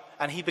Cleanup,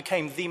 and he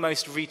became the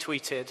most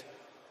retweeted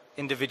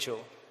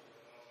individual.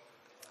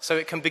 So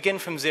it can begin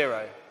from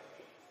 0,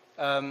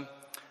 and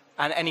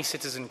any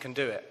citizen can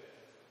do it.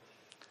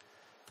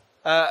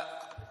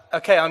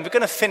 Okay, I'm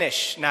going to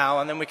finish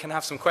now, and then we can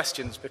have some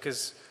questions,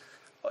 because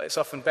it's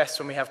often best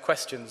when we have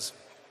questions,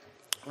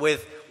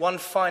 with one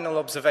final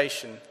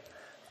observation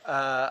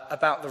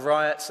about the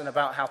riots and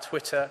about how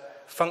Twitter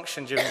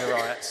functioned during the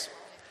riots.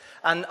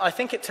 And I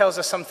think it tells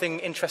us something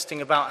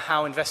interesting about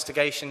how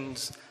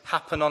investigations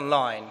happen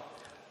online,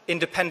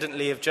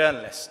 independently of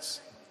journalists.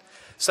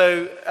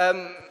 So,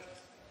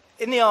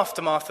 in the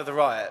aftermath of the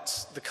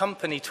riots, the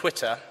company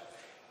Twitter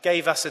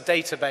gave us a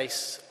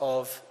database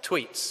of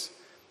tweets.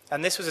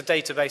 And this was a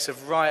database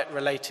of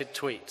riot-related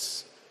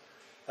tweets.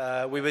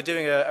 We were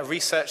doing a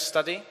research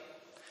study,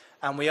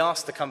 and we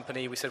asked the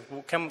company, we said,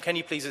 well, can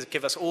you please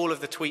give us all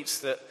of the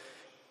tweets that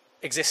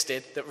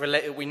existed that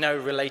we know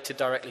related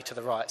directly to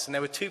the riots? And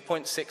there were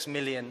 2.6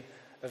 million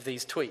of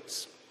these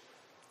tweets.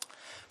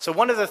 So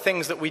one of the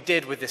things that we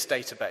did with this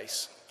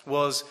database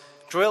was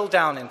drill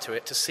down into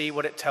it to see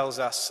what it tells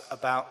us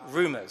about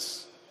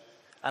rumors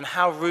and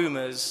how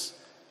rumors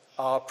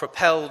are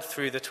propelled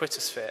through the Twitter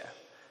sphere,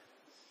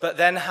 but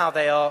then how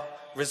they are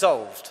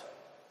resolved.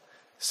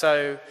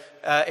 So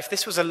if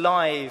this was a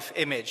live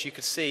image, you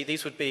could see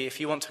these would be, if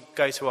you want to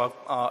go to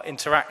our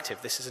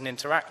interactive, this is an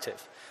interactive.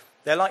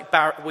 They're like,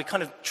 we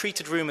kind of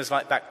treated rumors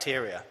like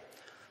bacteria,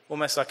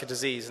 almost like a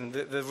disease, and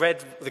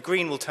the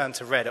green will turn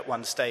to red at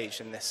one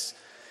stage in this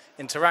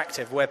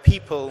interactive, where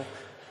people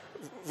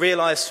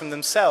realized from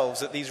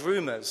themselves that these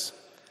rumors,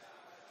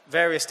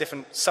 various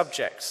different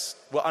subjects,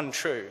 were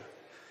untrue.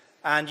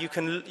 And you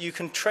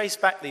can trace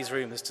back these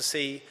rumours to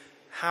see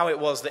how it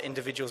was that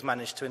individuals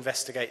managed to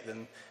investigate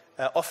them,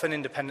 often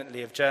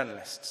independently of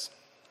journalists.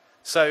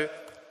 So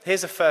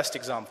here's a first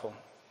example.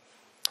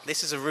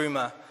 This is a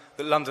rumour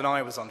that London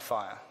Eye was on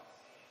fire.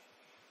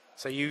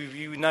 So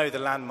you know the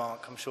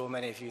landmark, I'm sure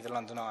many of you, the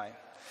London Eye.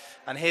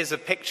 And here's a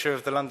picture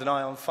of the London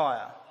Eye on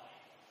fire.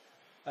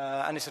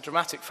 And it's a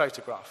dramatic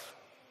photograph.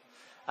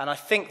 And I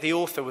think the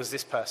author was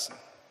this person.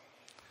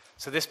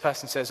 So this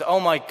person says, "Oh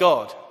my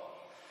God,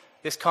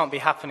 this can't be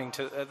happening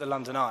at the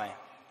London Eye."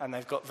 And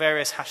they've got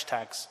various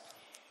hashtags.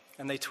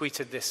 And they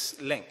tweeted this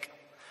link.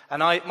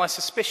 And my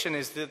suspicion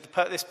is that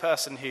this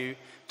person who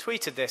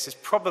tweeted this is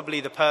probably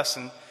the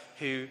person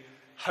who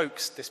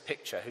hoaxed this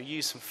picture, who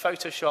used some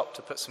Photoshop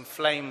to put some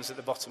flames at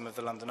the bottom of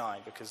the London Eye,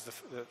 because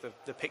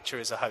the picture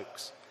is a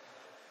hoax.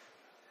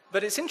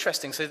 But it's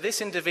interesting. So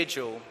this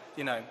individual,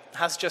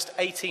 has just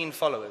 18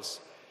 followers.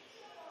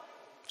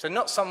 So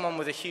not someone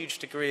with a huge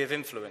degree of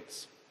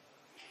influence.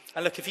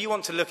 And look, if you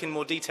want to look in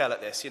more detail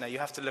at this, you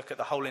have to look at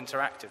the whole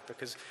interactive,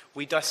 because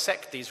we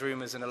dissect these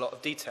rumours in a lot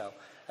of detail.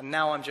 And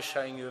now I'm just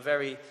showing you a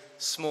very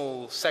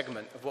small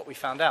segment of what we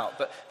found out.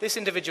 But this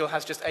individual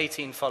has just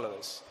 18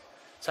 followers.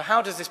 So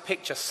how does this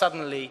picture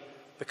suddenly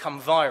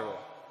become viral?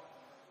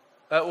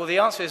 Well, the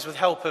answer is with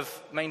help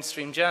of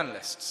mainstream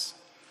journalists.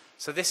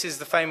 So this is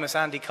the famous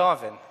Andy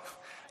Carvin,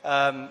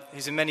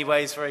 who's in many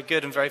ways very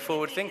good and very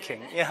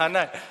forward-thinking. Yeah, I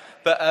know.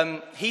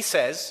 But he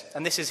says,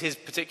 and this is his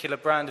particular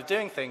brand of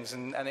doing things,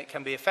 and it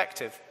can be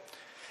effective,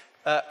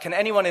 can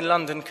anyone in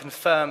London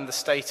confirm the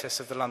status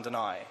of the London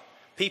Eye?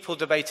 People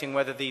debating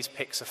whether these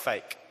pics are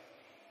fake.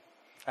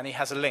 And he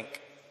has a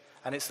link,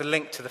 and it's the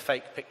link to the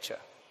fake picture.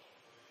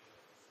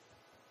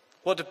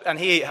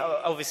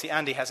 Obviously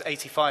Andy has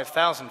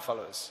 85,000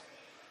 followers,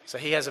 so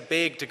he has a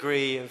big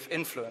degree of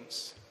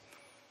influence.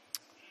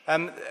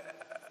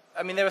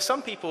 There are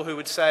some people who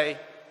would say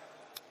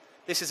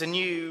this is a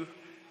new,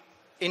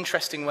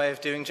 interesting way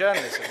of doing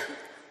journalism,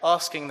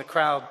 asking the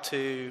crowd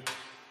to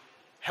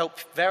help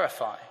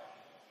verify.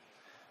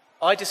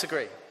 I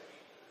disagree.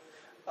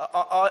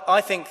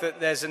 I think that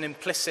there's an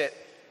implicit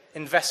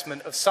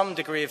investment of some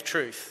degree of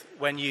truth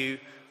when you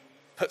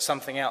put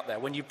something out there,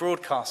 when you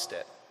broadcast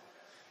it.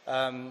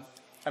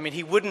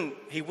 He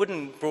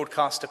wouldn't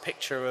broadcast a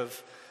picture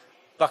of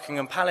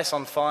Buckingham Palace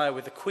on fire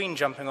with the Queen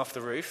jumping off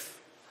the roof,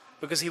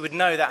 because he would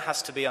know that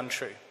has to be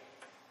untrue.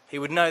 He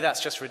would know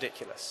that's just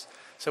ridiculous.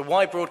 So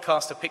why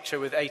broadcast a picture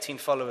with 18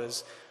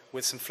 followers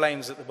with some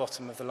flames at the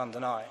bottom of the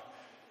London Eye?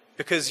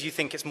 Because you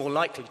think it's more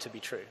likely to be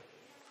true.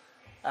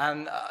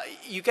 And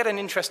you get an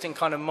interesting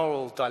kind of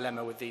moral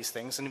dilemma with these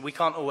things, and we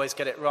can't always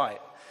get it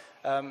right.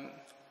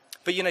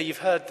 But you've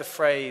heard the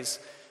phrase,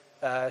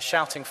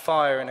 shouting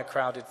fire in a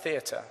crowded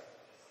theatre.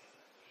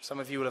 Some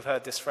of you will have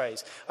heard this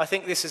phrase. I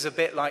think this is a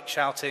bit like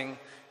shouting,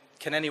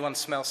 "Can anyone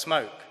smell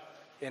smoke?"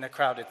 in a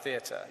crowded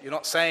theatre. You're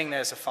not saying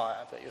there's a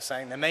fire, but you're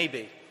saying there may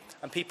be.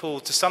 And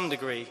people, to some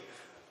degree,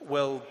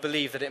 will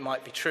believe that it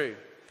might be true.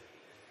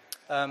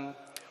 Well,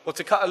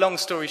 to cut a long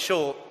story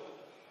short,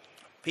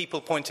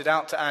 people pointed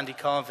out to Andy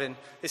Carvin,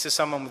 this is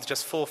someone with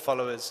just 4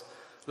 followers,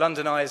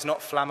 London Eye is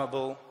not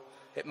flammable,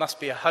 it must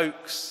be a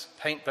hoax,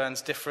 paint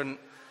burns different,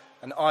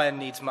 and iron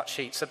needs much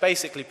heat. So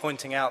basically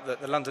pointing out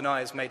that the London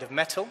Eye is made of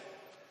metal,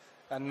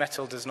 and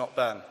metal does not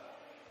burn.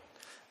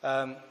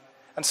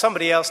 And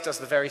somebody else does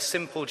the very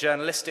simple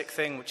journalistic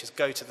thing, which is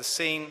go to the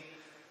scene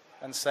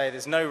and say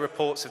there's no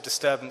reports of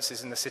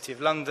disturbances in the City of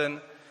London,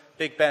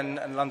 Big Ben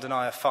and London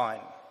Eye are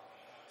fine.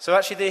 So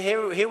actually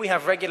here we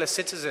have regular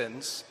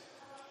citizens.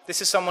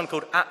 This is someone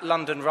called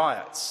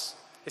 @LondonRiots.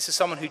 This is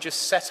someone who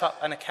just set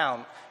up an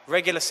account,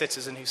 regular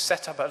citizen who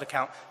set up an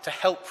account to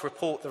help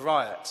report the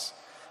riots.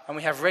 And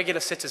we have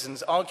regular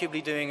citizens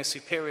arguably doing a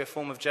superior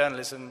form of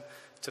journalism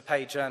to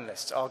paid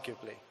journalists,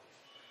 arguably.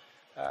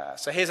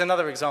 So here's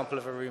another example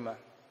of a rumour.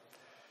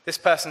 This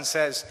person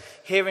says,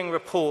 hearing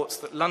reports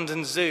that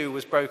London Zoo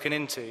was broken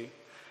into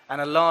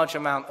and a large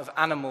amount of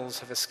animals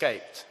have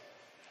escaped.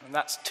 And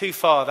that's too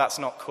far, that's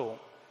not cool.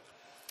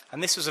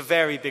 And this was a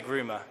very big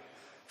rumour.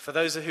 For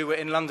those who were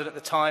in London at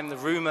the time, the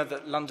rumour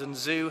that London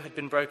Zoo had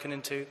been broken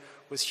into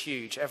was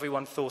huge.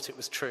 Everyone thought it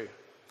was true.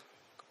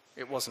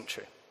 It wasn't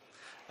true.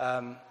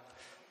 But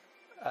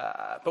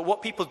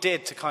what people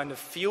did to kind of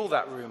fuel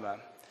that rumour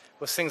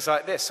was things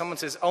like this. Someone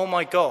says, oh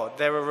my God,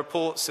 there are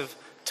reports of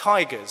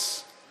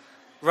tigers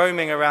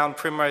roaming around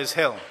Primrose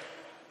Hill.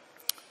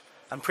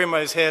 And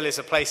Primrose Hill is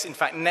a place, in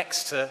fact,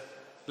 next to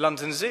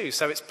London Zoo.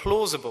 So it's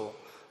plausible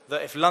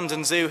that if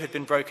London Zoo had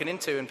been broken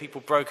into and people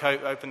broke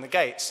open the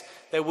gates,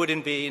 there would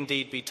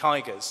indeed be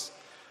tigers.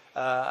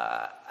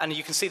 And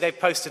you can see they've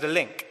posted a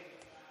link.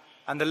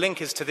 And the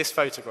link is to this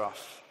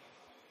photograph.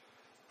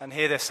 And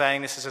here they're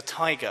saying this is a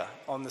tiger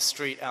on the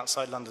street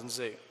outside London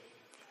Zoo.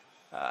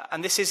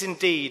 And this is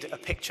indeed a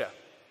picture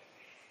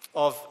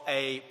of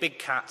a big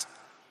cat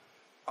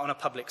on a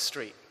public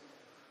street.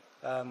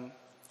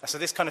 So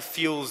this kind of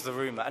fuels the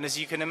rumour. And as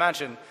you can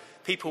imagine,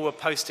 people were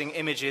posting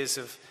images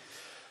of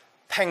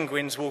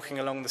penguins walking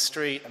along the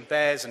street and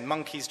bears and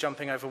monkeys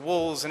jumping over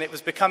walls, and it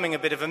was becoming a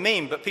bit of a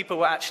meme, but people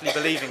were actually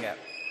believing it.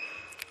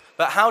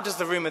 But how does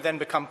the rumour then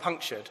become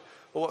punctured?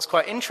 Well, what's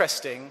quite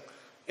interesting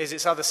is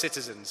it's other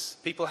citizens.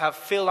 People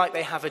feel like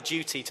they have a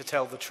duty to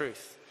tell the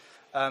truth.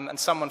 And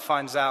someone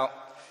finds out,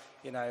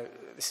 you know,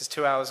 this is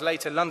 2 hours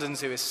later, London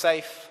Zoo is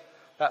safe.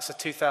 That's a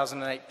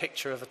 2008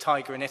 picture of a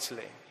tiger in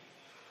Italy.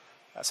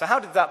 So how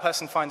did that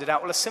person find it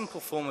out? Well, a simple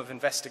form of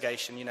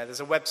investigation. You know,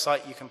 there's a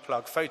website you can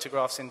plug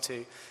photographs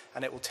into,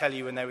 and it will tell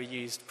you when they were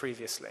used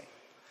previously.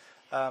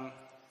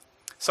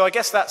 So I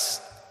guess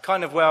that's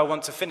kind of where I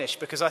want to finish,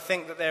 because I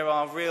think that there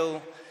are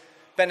real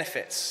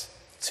benefits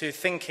to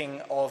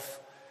thinking of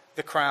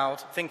the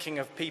crowd, thinking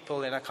of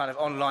people in a kind of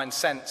online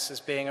sense as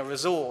being a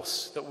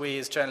resource that we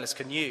as journalists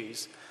can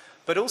use,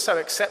 but also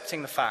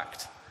accepting the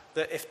fact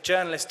that if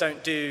journalists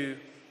don't do,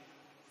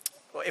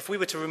 or if we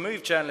were to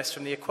remove journalists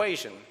from the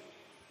equation,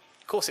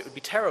 of course it would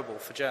be terrible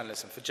for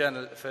journalism,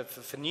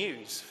 for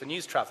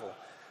news travel,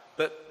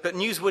 but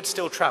news would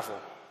still travel.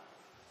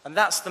 And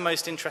that's the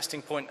most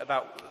interesting point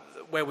about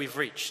where we've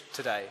reached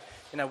today.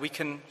 You know, we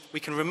can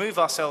remove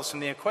ourselves from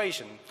the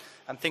equation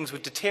and things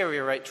would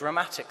deteriorate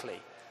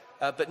dramatically,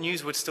 but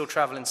news would still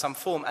travel in some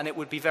form and it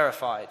would be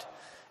verified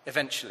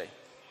eventually.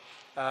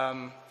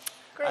 Great.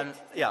 And,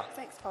 yeah.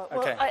 Thanks, Paul.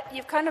 Okay. Well,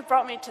 you've kind of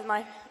brought me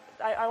to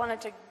I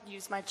wanted to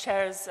use my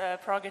chair's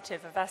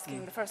prerogative of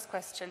asking the first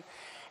question,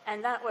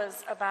 and that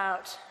was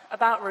about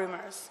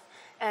rumors.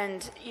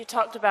 And you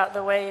talked about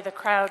the way the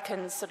crowd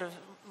can sort of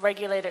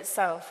regulate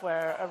itself,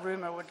 where a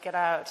rumor would get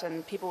out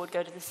and people would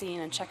go to the scene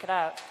and check it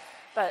out.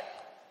 But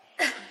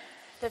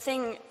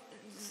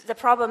the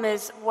problem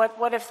is,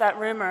 what if that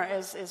rumor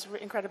is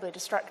incredibly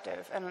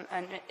destructive? And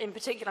in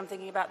particular, I'm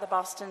thinking about the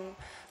Boston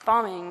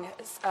bombing,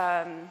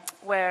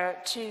 where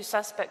 2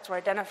 suspects were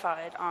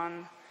identified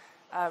on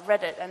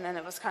Reddit, and then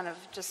it was kind of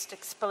just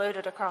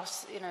exploded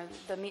across, you know,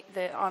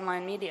 the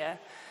online media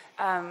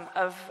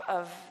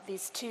of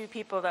these 2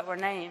 people that were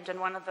named, and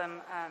one of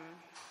them,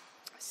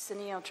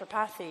 Sunil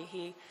Tripathi,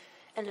 he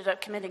ended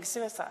up committing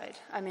suicide.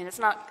 I mean,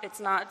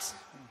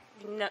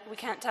 we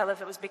can't tell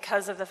if it was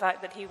because of the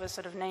fact that he was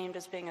sort of named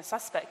as being a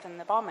suspect in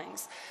the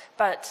bombings,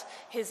 but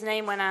his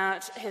name went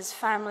out. His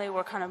family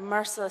were kind of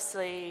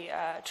mercilessly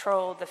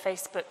trolled the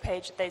Facebook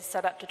page that they'd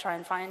set up to try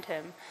and find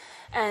him.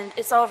 And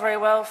it's all very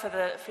well for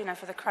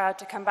the crowd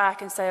to come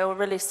back and say, "Oh, we're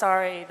really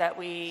sorry that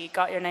we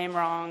got your name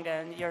wrong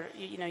and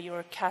you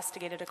were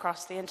castigated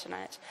across the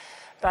internet."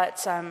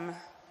 But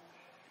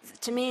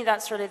to me,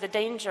 that's really the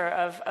danger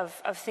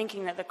of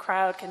thinking that the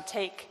crowd can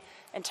take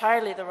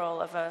entirely the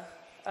role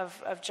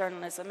of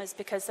journalism, is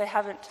because they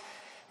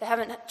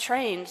haven't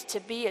trained to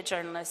be a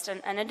journalist,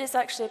 and it is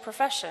actually a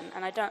profession.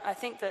 And I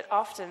think that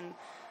often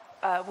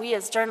we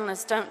as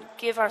journalists don't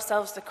give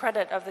ourselves the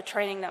credit of the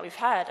training that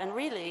we've had, and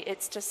really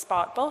it's to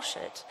spot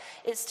bullshit.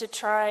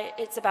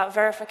 It's about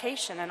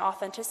verification and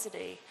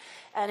authenticity,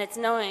 and it's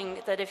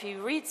knowing that if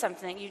you read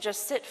something, you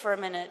just sit for a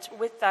minute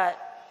with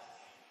that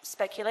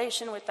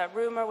speculation, with that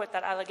rumor, with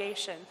that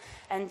allegation,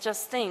 and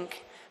just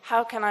think,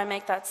 how can I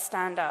make that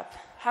stand up?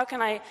 How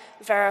can I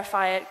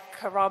verify it,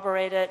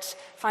 corroborate it,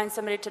 find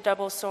somebody to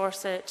double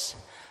source it?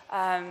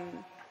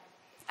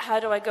 How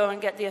do I go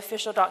and get the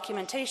official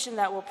documentation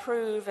that will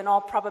prove in all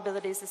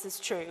probabilities this is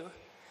true?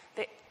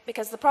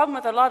 Because the problem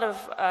with a lot of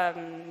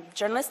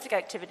journalistic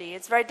activity,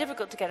 it's very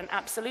difficult to get an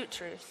absolute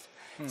truth.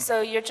 So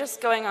you're just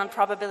going on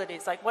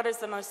probabilities, like what is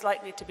the most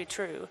likely to be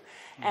true?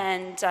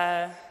 And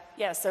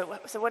so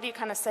what do you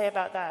kind of say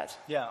about that?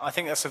 Yeah, I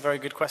think that's a very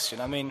good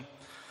question. I mean,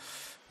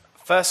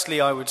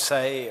 firstly, I would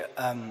say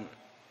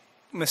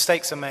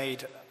mistakes are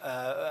made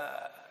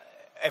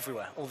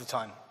everywhere, all the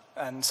time,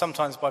 and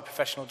sometimes by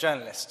professional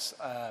journalists.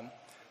 I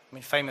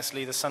mean,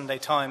 famously, the Sunday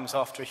Times,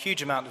 after a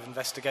huge amount of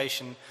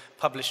investigation,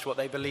 published what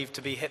they believed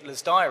to be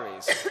Hitler's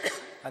diaries,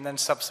 and then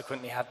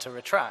subsequently had to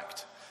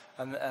retract.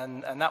 And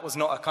that was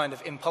not a kind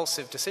of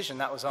impulsive decision.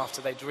 That was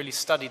after they'd really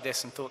studied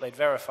this and thought they'd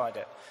verified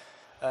it.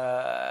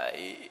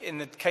 In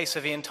the case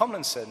of Ian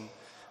Tomlinson,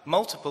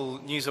 multiple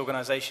news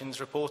organisations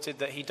reported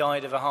that he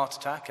died of a heart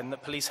attack and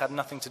that police had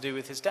nothing to do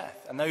with his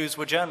death. And those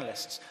were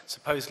journalists,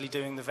 supposedly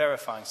doing the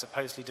verifying,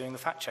 supposedly doing the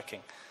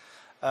fact-checking.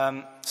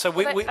 That's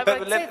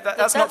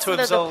not to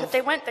absolve...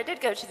 They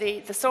did go to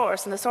the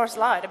source, and the source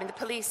lied. I mean,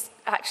 the police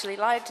actually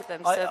lied to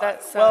them.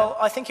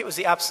 I think it was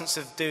the absence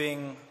of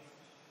doing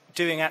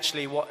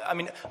actually what... I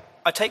mean,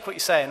 I take what you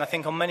say, and I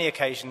think on many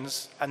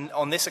occasions, and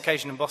on this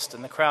occasion in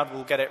Boston, the crowd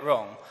will get it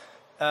wrong.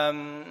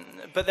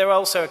 But there are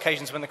also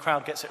occasions when the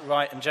crowd gets it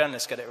right and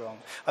journalists get it wrong.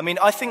 I mean,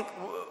 I think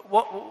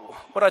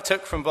what I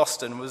took from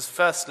Boston was,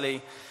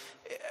 firstly,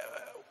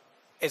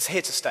 it's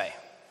here to stay.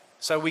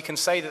 So we can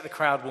say that the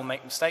crowd will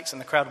make mistakes,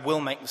 and the crowd will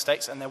make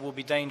mistakes, and there will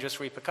be dangerous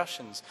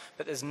repercussions.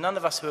 But there's none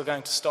of us who are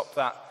going to stop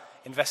that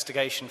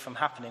investigation from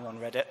happening on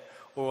Reddit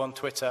or on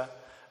Twitter.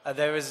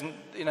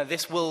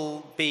 This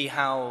will be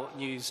how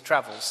news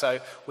travels. So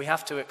we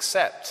have to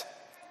accept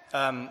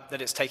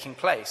that it's taking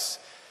place.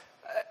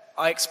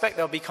 I expect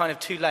there'll be kind of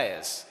 2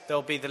 layers.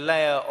 There'll be the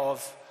layer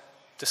of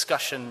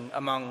discussion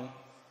among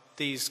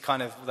these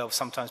there'll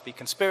sometimes be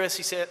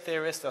conspiracy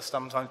theorists, there'll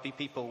sometimes be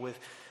people with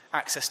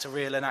access to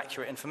real and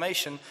accurate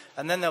information,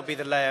 and then there'll be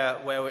the layer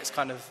where it's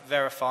kind of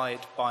verified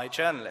by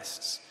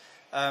journalists.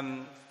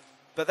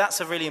 But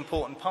that's a really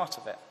important part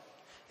of it.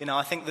 You know,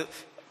 I think that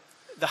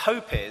the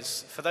hope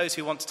is, for those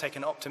who want to take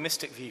an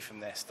optimistic view from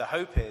this, the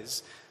hope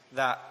is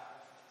that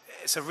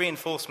it's a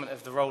reinforcement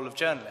of the role of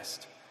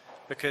journalist.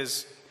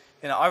 Because,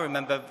 you know, I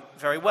remember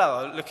very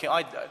well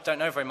I don't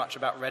know very much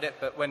about Reddit,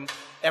 but when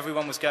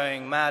everyone was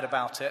going mad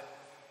about it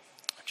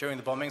during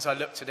the bombings, I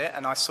looked at it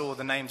and I saw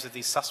the names of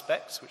these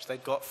suspects, which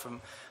they'd got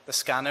from the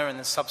scanner, and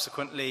then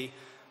subsequently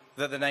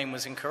that the name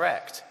was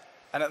incorrect.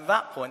 And at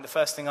that point, the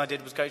first thing I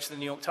did was go to the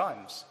New York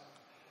Times.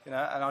 You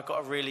know, and I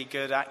got a really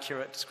good,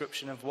 accurate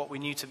description of what we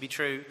knew to be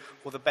true,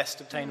 or the best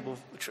obtainable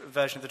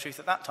version of the truth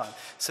at that time.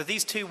 So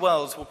these two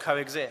worlds will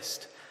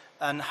coexist,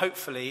 and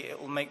hopefully it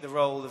will make the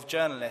role of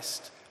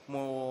journalist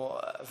more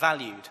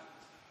valued.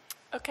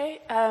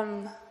 Okay,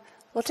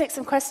 we'll take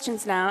some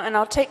questions now, and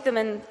I'll take them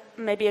in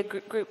maybe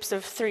groups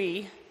of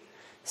 3.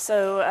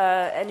 So,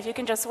 and if you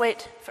can just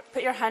wait,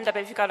 put your hand up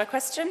if you've got a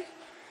question.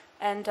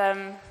 And,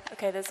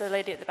 okay, there's a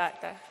lady at the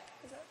back there.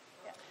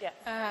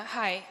 Yeah.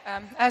 Hi.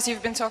 As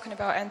you've been talking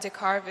about Andy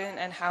Carvin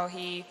and how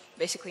he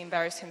basically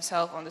embarrassed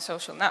himself on the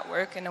social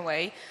network in a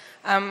way,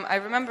 I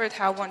remembered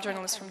how one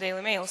journalist from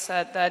Daily Mail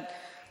said that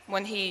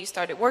when he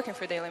started working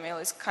for Daily Mail,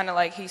 it's kind of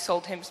like he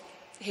sold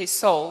his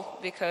soul,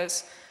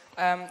 because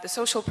the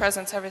social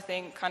presence,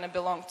 everything kind of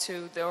belonged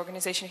to the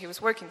organization he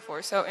was working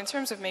for. So in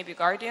terms of maybe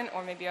Guardian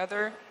or maybe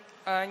other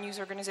news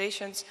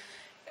organizations,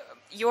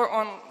 your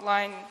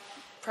online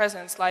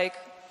presence, like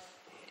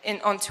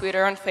on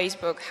Twitter, on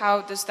Facebook, how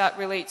does that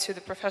relate to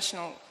the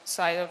professional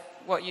side of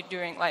what you're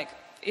doing? Like,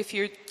 if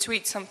you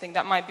tweet something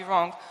that might be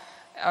wrong,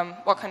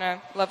 what kind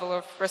of level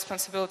of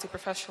responsibility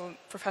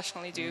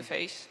professionally do you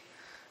face?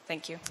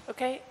 Thank you.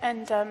 Okay,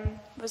 and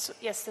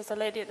yes, there's a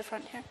lady at the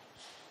front here.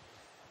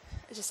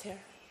 Just here.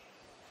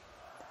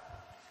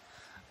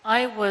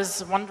 I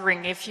was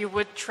wondering if you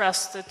would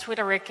trust a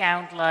Twitter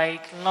account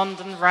like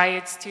London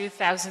Riots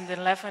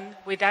 2011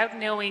 without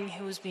knowing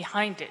who's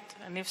behind it,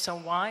 and if so,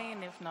 why,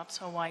 and if not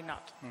so, why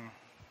not?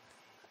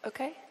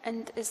 Okay,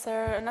 and is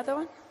there another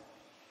one?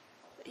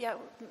 Yeah,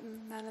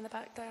 man in the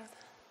back there.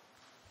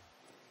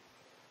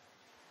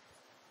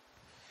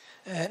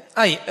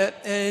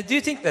 Hi, do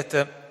you think that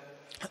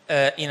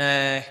in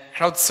a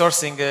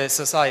crowdsourcing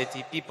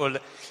society,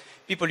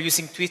 people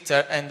using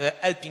Twitter and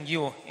helping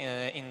you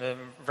in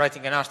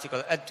writing an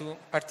article had to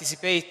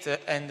participate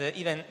and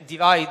even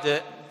divide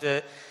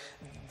the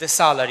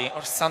salary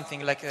or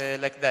something like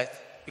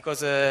that, because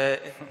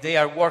they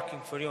are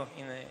working for you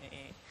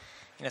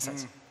in a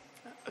sense?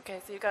 Okay,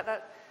 so you got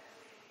that.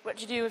 What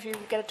do you do if you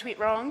get a tweet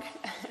wrong?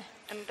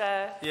 And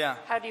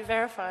how do you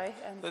verify?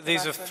 And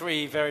These are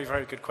 3 very,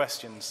 very good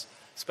questions,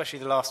 especially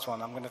the last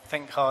one. I'm going to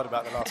think hard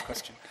about the last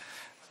question.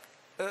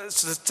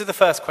 So to the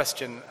first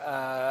question,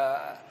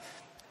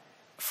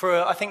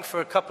 I think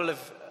for a couple of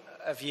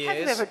years... Have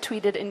you ever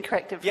tweeted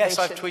incorrect information? Yes,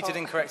 I've tweeted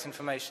incorrect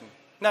information.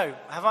 No,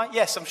 have I?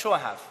 Yes, I'm sure I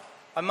have.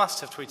 I must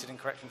have tweeted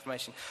incorrect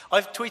information.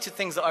 I've tweeted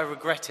things that I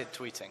regretted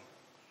tweeting.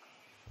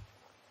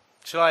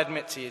 Shall I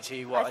admit to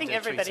you what I did? I think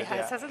everybody has,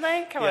 yeah. Hasn't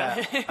they? Come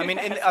on. I mean,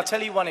 I'll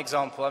tell you one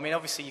example. I mean,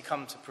 obviously you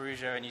come to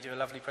Perugia and you do a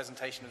lovely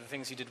presentation of the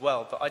things you did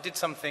well, but I did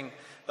something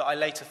that I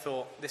later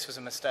thought this was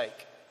a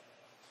mistake.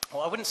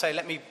 Well, I wouldn't say,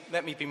 let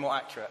me be more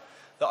accurate,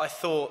 that I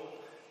thought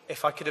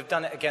if I could have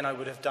done it again, I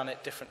would have done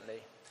it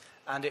differently.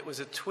 And it was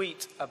a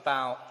tweet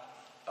about,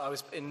 I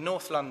was in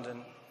North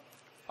London.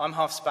 I'm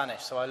half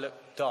Spanish, so I look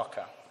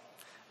darker.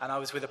 And I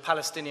was with a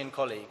Palestinian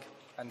colleague,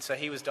 and so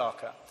he was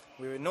darker.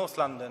 We were in North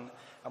London,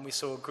 and we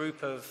saw a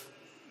group of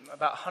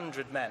about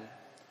 100 men.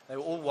 They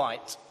were all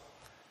white,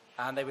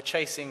 and they were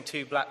chasing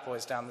 2 black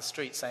boys down the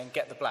street saying,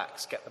 "Get the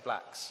blacks, get the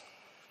blacks."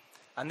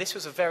 And this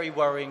was a very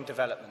worrying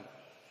development,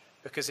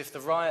 because if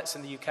the riots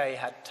in the UK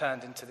had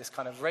turned into this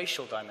kind of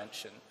racial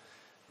dimension,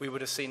 we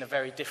would have seen a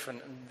very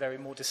different and very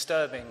more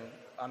disturbing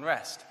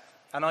unrest.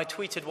 And I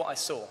tweeted what I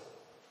saw.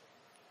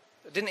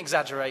 I didn't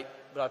exaggerate,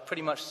 but I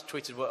pretty much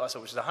tweeted what I saw,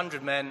 which is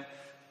 100 men,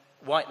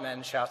 white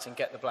men shouting,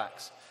 "Get the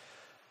blacks."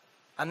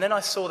 And then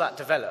I saw that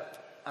develop,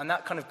 and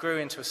that kind of grew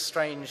into a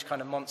strange kind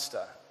of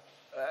monster.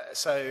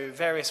 So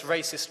various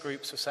racist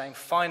groups were saying,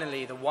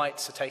 finally the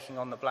whites are taking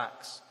on the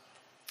blacks.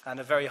 And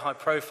a very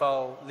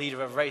high-profile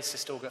leader of a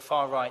racist,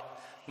 far-right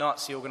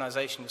Nazi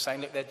organisation was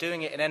saying, look, they're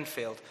doing it in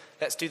Enfield,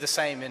 let's do the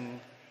same in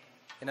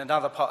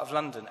another part of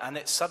London. And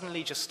it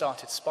suddenly just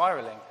started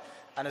spiralling.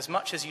 And as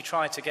much as you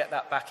try to get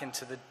that back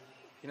into the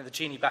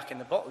genie back in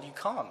the bottle, you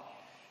can't.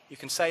 You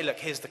can say, look,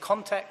 here's the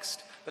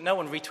context, but no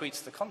one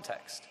retweets the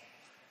context.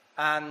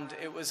 And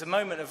it was a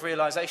moment of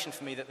realization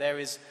for me that there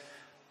is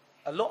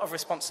a lot of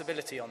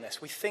responsibility on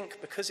this. We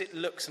think because it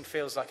looks and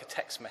feels like a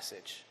text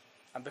message,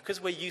 and because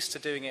we're used to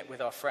doing it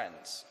with our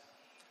friends,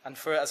 and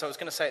as I was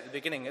going to say at the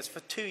beginning,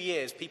 for 2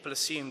 years people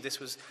assumed this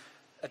was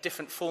a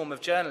different form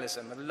of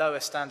journalism, a lower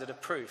standard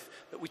of proof,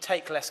 that we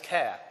take less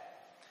care.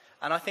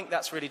 And I think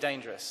that's really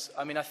dangerous.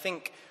 I mean, I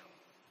think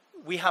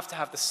we have to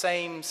have the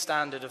same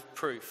standard of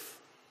proof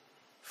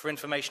for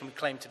information we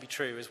claim to be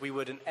true as we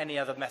would in any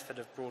other method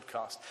of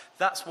broadcast.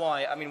 That's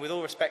why, I mean, with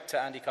all respect to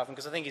Andy Carvin,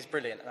 because I think he's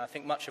brilliant, and I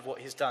think much of what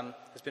he's done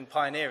has been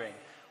pioneering,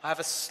 I have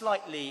a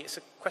slightly, it's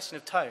a question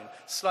of tone,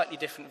 slightly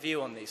different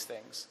view on these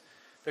things.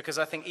 Because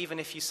I think even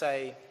if you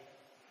say,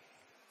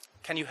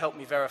 can you help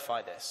me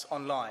verify this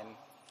online,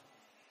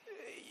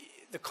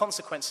 the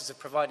consequences of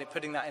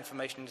putting that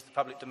information into the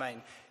public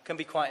domain can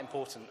be quite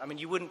important. I mean,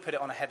 you wouldn't put it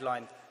on a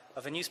headline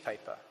of a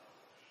newspaper.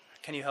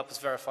 Can you help us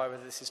verify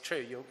whether this is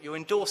true? You're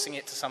endorsing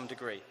it to some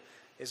degree,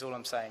 is all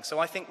I'm saying. So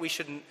I think we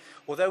shouldn't,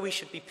 although we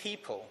should be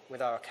people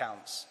with our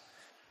accounts,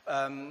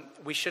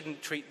 we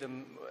shouldn't treat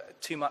them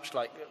too much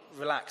like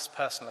relaxed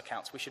personal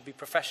accounts. We should be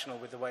professional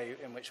with the way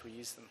in which we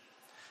use them.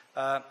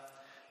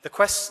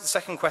 The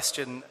second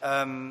question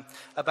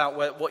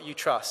about what you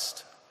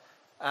trust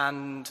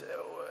and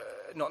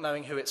not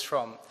knowing who it's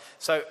from.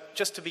 So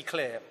just to be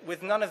clear,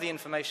 with none of the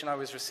information I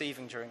was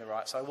receiving during the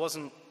riots, I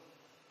wasn't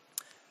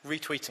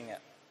retweeting it.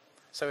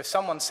 So if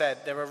someone said,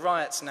 there are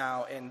riots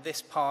now in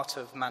this part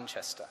of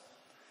Manchester,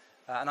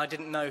 and I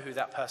didn't know who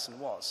that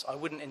person was, I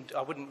wouldn't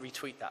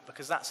retweet that,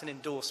 because that's an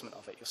endorsement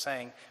of it. You're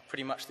saying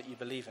pretty much that you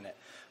believe in it.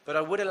 But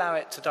I would allow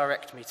it to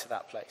direct me to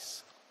that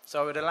place.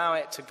 So I would allow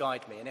it to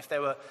guide me. And if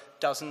there were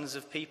dozens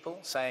of people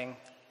saying,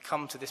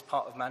 come to this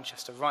part of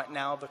Manchester right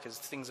now because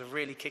things are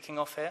really kicking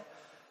off here,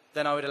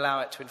 then I would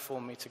allow it to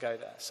inform me to go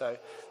there. So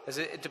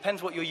it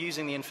depends what you're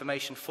using the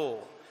information for.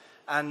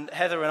 And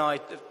Heather and I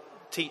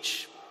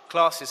teach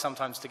classes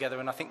sometimes together,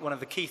 and I think one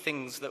of the key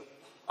things that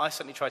I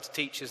certainly try to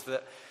teach is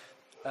that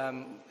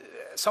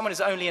someone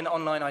is only an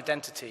online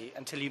identity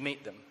until you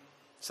meet them.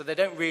 So they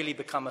don't really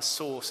become a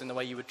source in the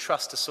way you would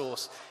trust a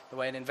source, the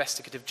way an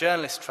investigative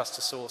journalist trusts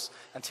a source,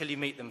 until you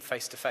meet them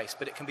face to face.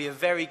 But it can be a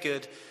very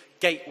good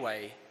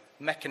gateway,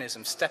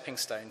 mechanism, stepping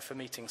stone for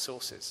meeting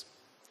sources.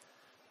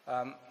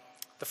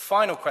 The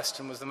final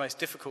question was the most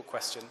difficult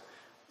question.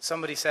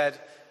 Somebody said,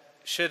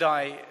 should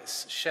I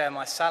share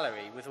my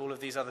salary with all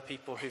of these other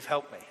people who've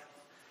helped me?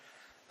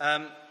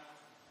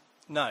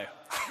 No.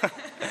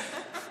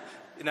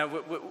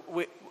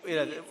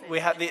 We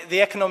have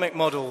the economic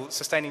model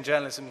sustaining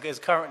journalism is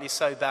currently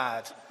so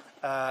bad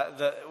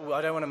that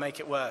I don't want to make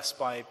it worse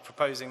by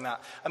proposing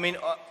that. I mean,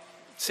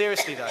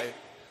 seriously though,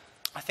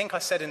 I think I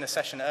said in a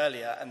session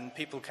earlier, and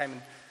people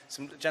came,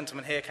 some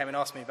gentlemen here came and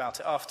asked me about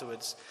it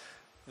afterwards,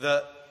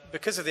 that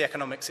because of the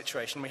economic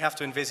situation, we have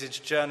to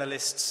envisage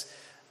journalists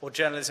or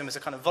journalism as a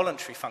kind of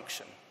voluntary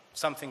function,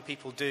 something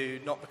people do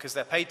not because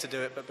they're paid to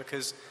do it, but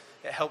because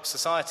it helps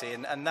society.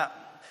 And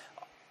that,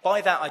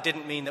 by that, I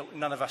didn't mean that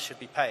none of us should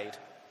be paid.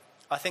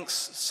 I think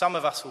some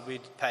of us will be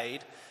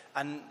paid,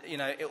 and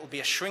it will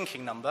be a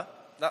shrinking number,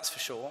 that's for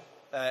sure,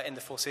 in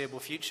the foreseeable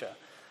future.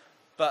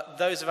 But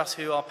those of us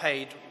who are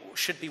paid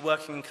should be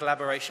working in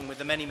collaboration with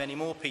the many, many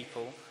more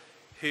people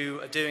who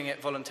are doing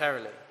it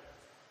voluntarily.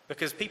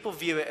 Because people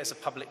view it as a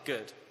public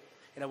good.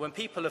 When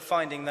people are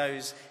finding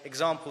those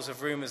examples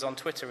of rumours on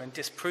Twitter and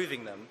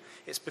disproving them,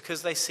 it's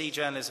because they see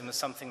journalism as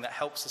something that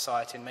helps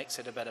society and makes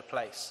it a better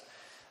place.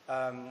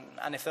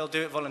 And if they'll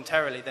do it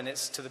voluntarily, then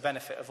it's to the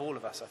benefit of all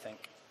of us, I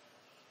think.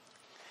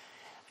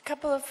 A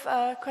couple of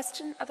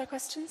other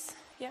questions?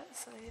 Yeah,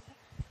 so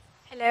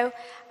Hello.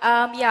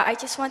 I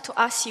just want to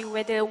ask you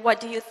what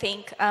do you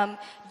think?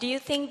 Do you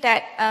think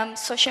that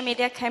social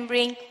media can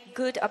bring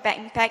good or bad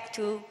impact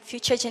to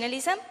future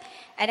journalism?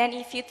 And then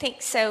if you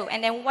think so,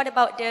 and then what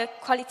about the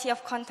quality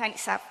of content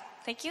itself?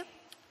 Thank you.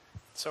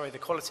 Sorry, the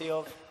quality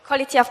of?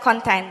 Quality of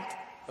content.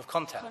 Of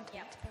content?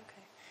 Yeah.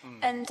 Okay.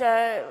 And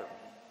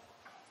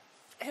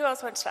who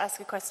else wants to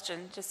ask a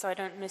question, just so I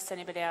don't miss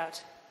anybody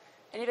out?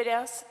 Anybody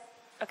else?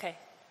 Okay.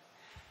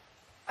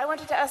 I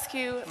wanted to ask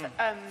you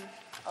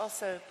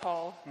also,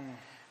 Paul,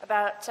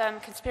 about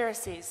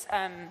conspiracies.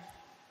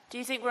 Do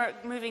you think we're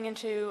moving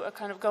into a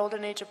kind of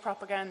golden age of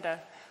propaganda,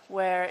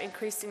 where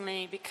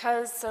increasingly,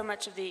 because so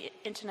much of the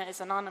internet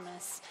is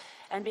anonymous,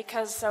 and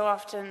because so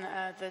often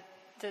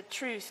the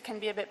truth can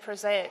be a bit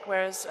prosaic,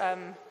 whereas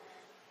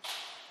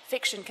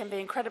fiction can be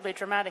incredibly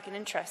dramatic and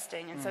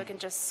interesting, and so it can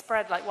just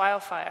spread like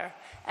wildfire,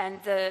 and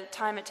the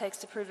time it takes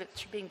to prove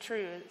it being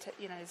true,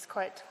 is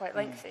quite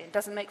lengthy. It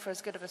doesn't make for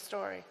as good of a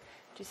story.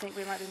 Do you think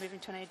we might be moving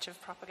to an age of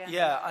propaganda?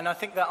 Yeah, and I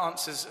think that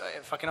answers,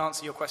 if I can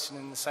answer your question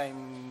in the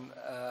same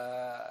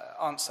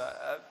answer.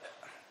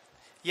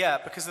 Yeah,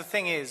 because the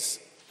thing is,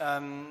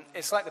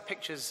 it's like the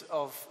pictures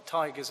of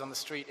tigers on the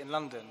street in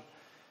London.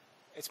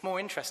 It's more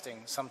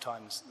interesting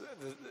sometimes.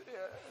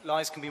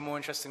 Lies can be more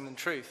interesting than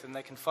truth, and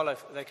they can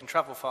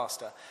travel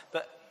faster.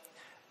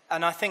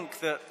 And I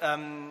think that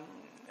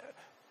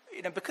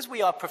because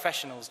we are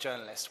professionals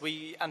journalists,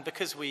 and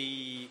because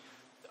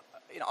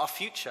our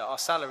future, our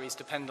salaries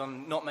depend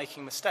on not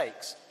making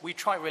mistakes, we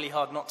try really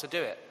hard not to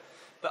do it.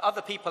 But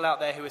other people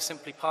out there who are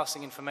simply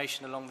passing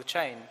information along the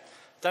chain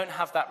don't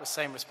have that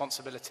same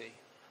responsibility.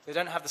 They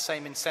don't have the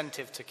same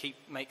incentive to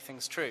make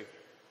things true.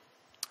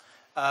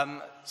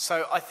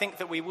 So I think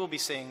that we will be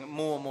seeing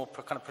more and more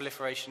kind of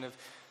proliferation of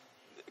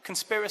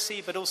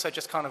conspiracy, but also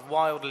just kind of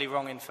wildly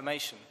wrong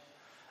information.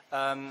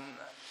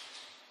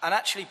 And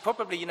actually,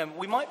 probably, you know,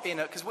 we might be in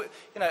a, because,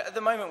 you know, at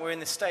the moment we're in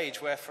this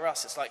stage where for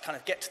us it's like kind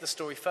of get to the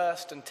story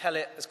first and tell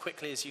it as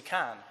quickly as you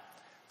can,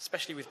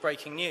 especially with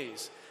breaking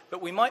news.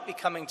 But we might be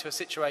coming to a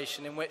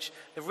situation in which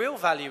the real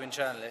value in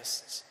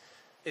journalists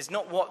is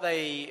not what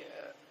they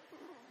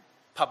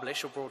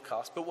publish or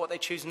broadcast, but what they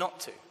choose not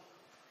to.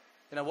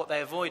 You know, what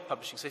they avoid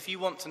publishing. So if you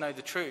want to know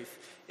the truth,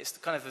 it's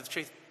kind of the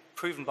truth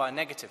proven by a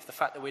negative, the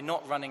fact that we're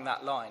not running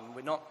that line,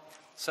 we're not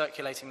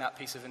circulating that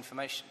piece of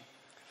information.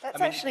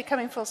 That's actually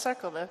coming full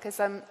circle, though, because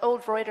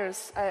old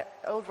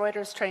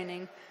Reuters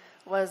training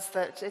was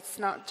that it's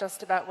not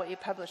just about what you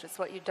publish, it's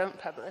what you don't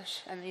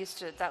publish. And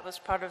that was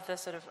part of the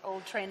sort of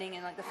old training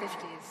in like the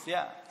 50s.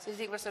 Yeah. So you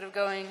think we're sort of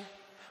going...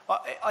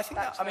 I think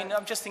that, I mean,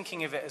 I'm just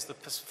thinking of it as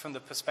from the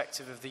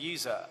perspective of the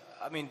user.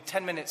 I mean,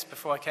 10 minutes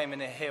before I came in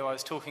here, I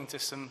was talking to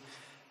some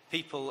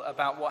people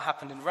about what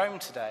happened in Rome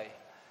today.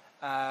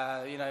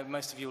 You know,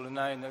 most of you will have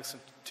known that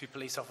two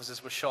police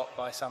officers were shot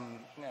by some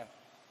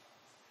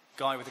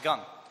guy with a gun.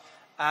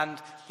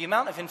 And the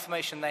amount of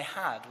information they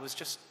had was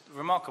just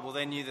remarkable.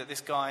 They knew that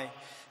this guy,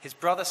 his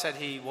brother said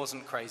he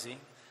wasn't crazy,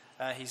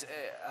 he's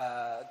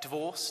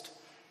divorced,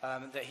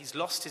 that he's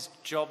lost his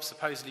job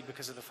supposedly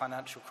because of the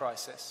financial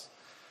crisis.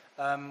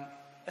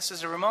 This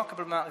is a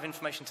remarkable amount of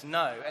information to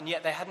know, and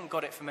yet they hadn't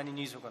got it from any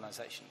news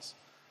organizations.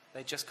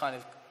 They just kind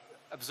of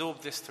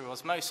absorbed this through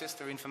osmosis,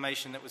 through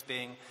information that was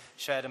being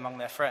shared among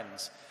their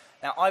friends.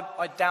 Now,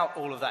 I doubt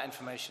all of that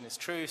information is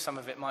true. Some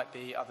of it might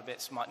be, other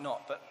bits might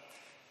not. But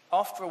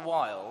after a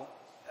while,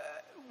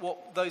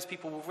 what those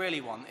people will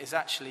really want is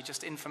actually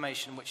just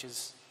information which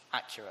is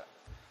accurate,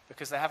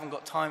 because they haven't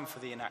got time for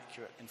the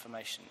inaccurate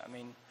information. I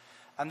mean,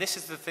 and this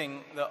is the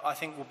thing that I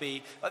think will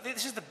be,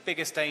 this is the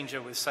biggest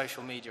danger with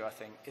social media, I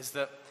think, is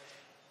that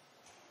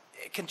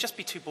it can just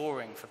be too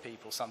boring for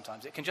people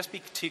sometimes. It can just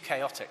be too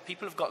chaotic.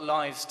 People have got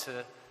lives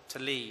to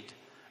lead.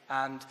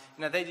 And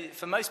you know,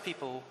 for most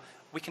people,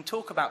 we can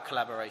talk about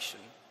collaboration.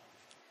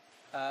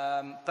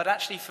 But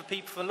actually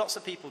for lots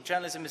of people,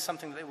 journalism is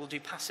something that they will do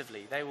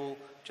passively. They will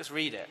just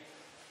read it.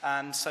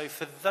 And so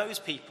for those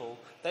people,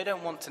 they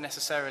don't want to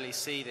necessarily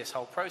see this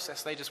whole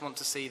process. They just want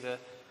to see the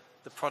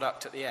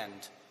product at the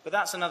end. But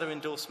that's another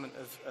endorsement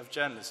of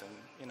journalism,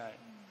 you know.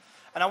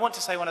 And I want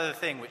to say one other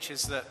thing, which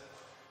is that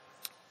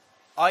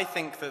I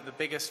think that the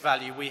biggest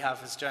value we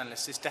have as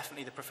journalists is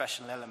definitely the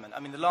professional element. I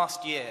mean, the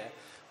last year,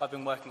 I've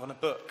been working on a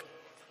book,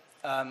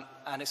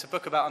 and it's a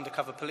book about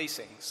undercover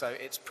policing. So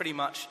it's pretty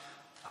much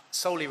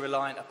solely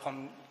reliant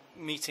upon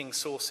meeting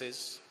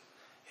sources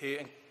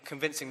and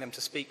convincing them to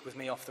speak with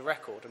me off the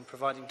record and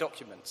providing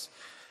documents.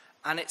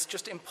 And it's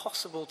just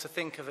impossible to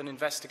think of an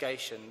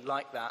investigation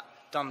like that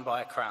done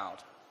by a crowd,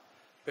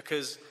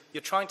 because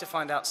you're trying to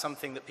find out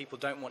something that people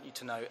don't want you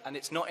to know, and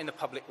it's not in the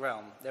public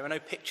realm. There are no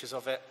pictures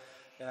of it.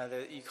 You know,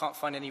 you can't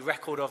find any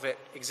record of it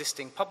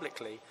existing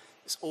publicly.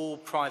 It's all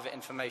private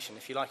information.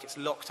 If you like, it's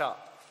locked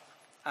up.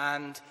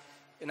 And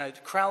you know,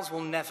 crowds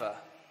will never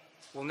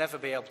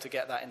be able to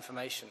get that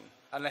information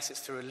unless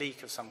it's through a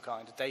leak of some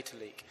kind, a data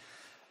leak.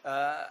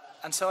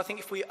 And so I think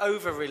if we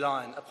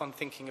over-reliant upon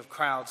thinking of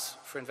crowds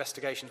for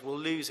investigations, we'll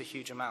lose a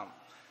huge amount.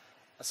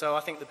 So I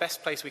think the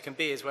best place we can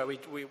be is where we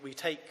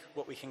take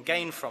what we can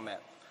gain from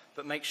it,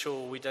 but make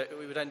sure we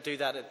don't do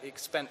that at the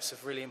expense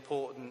of really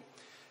important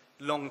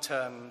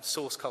long-term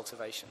source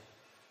cultivation.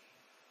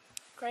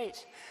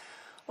 Great.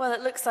 Well,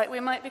 it looks like we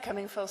might be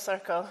coming full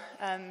circle.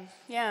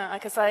 Yeah,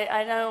 because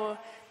I know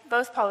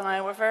both Paul and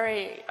I were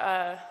very,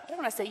 I don't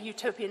want to say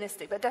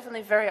utopianistic, but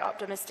definitely very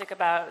optimistic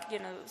about, you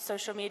know,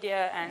 social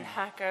media and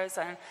hackers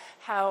and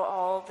how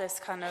all this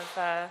kind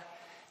of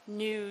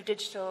new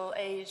digital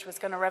age was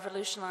going to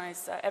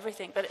revolutionize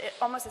everything. But it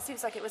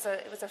seems like it was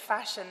a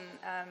fashion,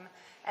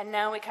 and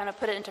now we kind of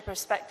put it into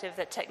perspective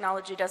that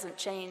technology doesn't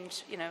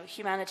change. You know,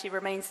 humanity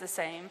remains the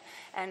same,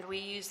 and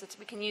we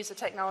can use the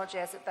technology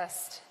as it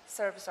best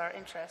serves our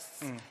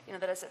interests. You know,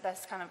 that as it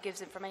best kind of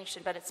gives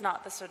information, but it's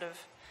not the sort of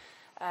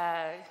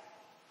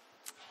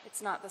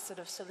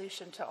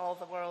solution to all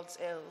the world's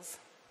ills.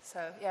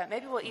 So yeah,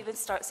 maybe we'll even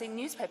start seeing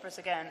newspapers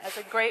again as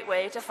a great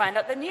way to find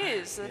out the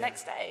news the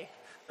next day.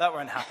 That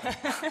won't happen.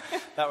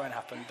 That won't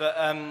happen. But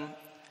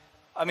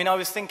I mean, I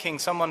was thinking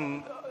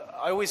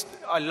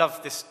I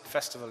love this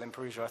festival in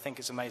Perugia. I think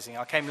it's amazing.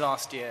 I came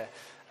last year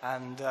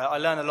and I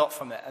learned a lot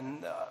from it.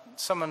 And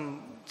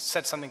someone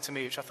said something to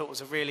me which I thought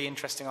was a really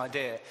interesting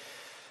idea.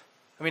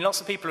 I mean,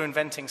 lots of people are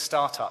inventing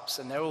startups,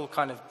 and they're all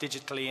kind of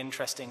digitally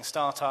interesting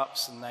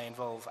startups, and they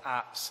involve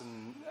apps,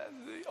 and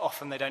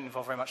often they don't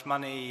involve very much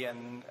money,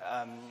 and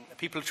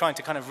people are trying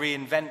to kind of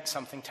reinvent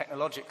something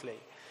technologically.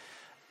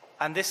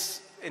 And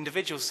this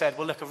individual said,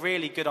 well, look, a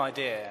really good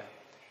idea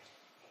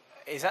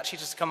is actually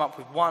just to come up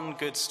with one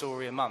good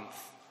story a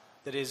month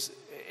that is,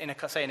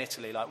 say in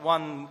Italy, like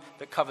one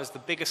that covers the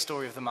biggest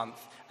story of the month,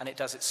 and it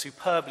does it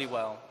superbly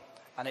well,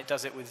 and it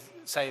does it with,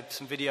 say,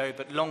 some video,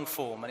 but long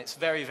form, and it's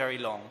very, very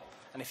long.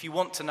 And if you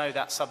want to know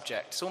that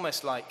subject, it's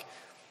almost like,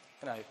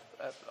 you know,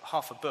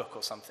 half a book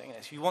or something.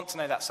 If you want to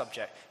know that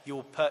subject,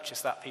 you'll purchase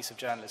that piece of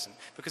journalism.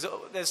 Because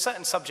there's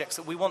certain subjects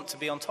that we want to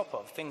be on top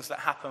of, things that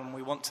happen,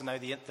 we want to know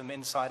them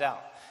inside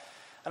out.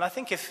 And I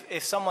think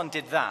if someone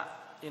did that,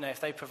 if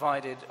they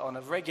provided on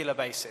a regular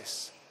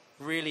basis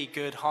really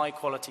good,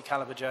 high-quality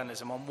caliber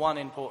journalism on one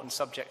important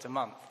subject a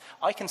month,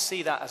 I can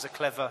see that as a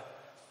clever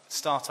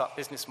startup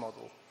business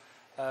model.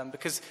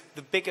 Because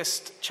the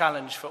biggest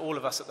challenge for all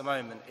of us at the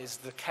moment is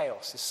the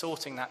chaos, is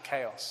sorting that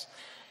chaos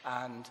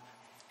and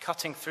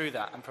cutting through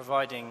that and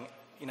providing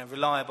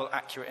reliable,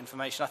 accurate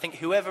information. I think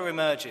whoever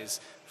emerges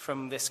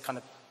from this kind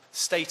of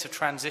state of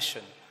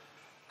transition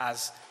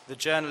as the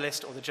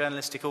journalist or the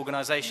journalistic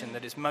organization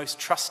that is most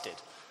trusted,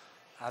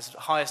 has the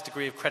highest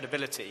degree of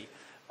credibility,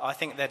 I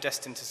think they're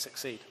destined to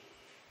succeed.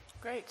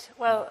 Great.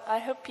 Well, I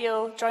hope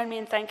you'll join me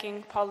in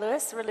thanking Paul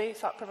Lewis. Really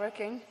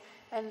thought-provoking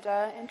and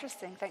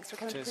interesting. Thanks for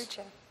coming to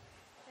Cruce.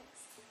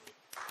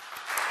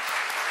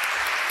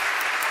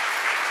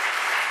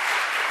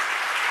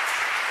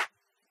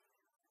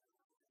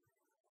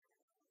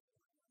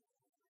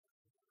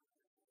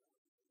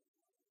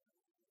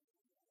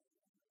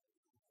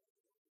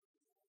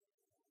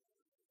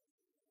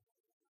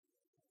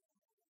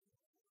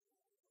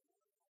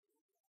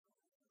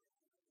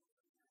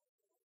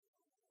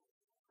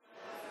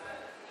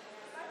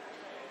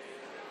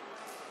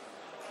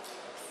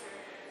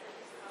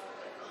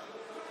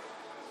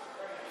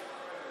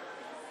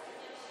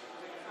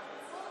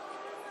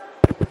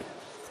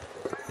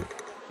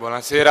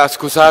 Buonasera,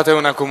 scusate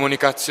una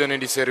comunicazione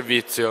di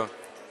servizio.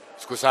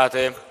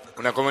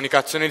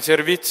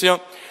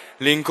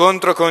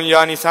 L'incontro con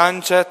Ioannis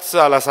Sanchez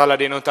alla Sala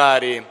dei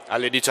Notari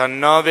alle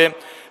 19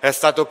 è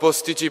stato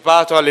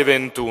posticipato alle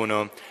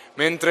 21,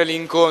 mentre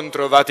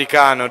l'incontro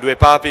Vaticano Due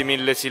Papi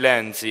Mille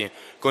Silenzi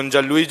con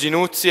Gianluigi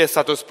Nuzzi è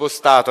stato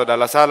spostato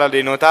dalla Sala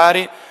dei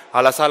Notari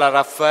alla Sala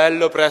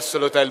Raffaello presso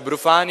l'Hotel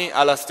Brufani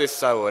alla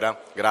stessa ora.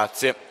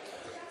 Grazie.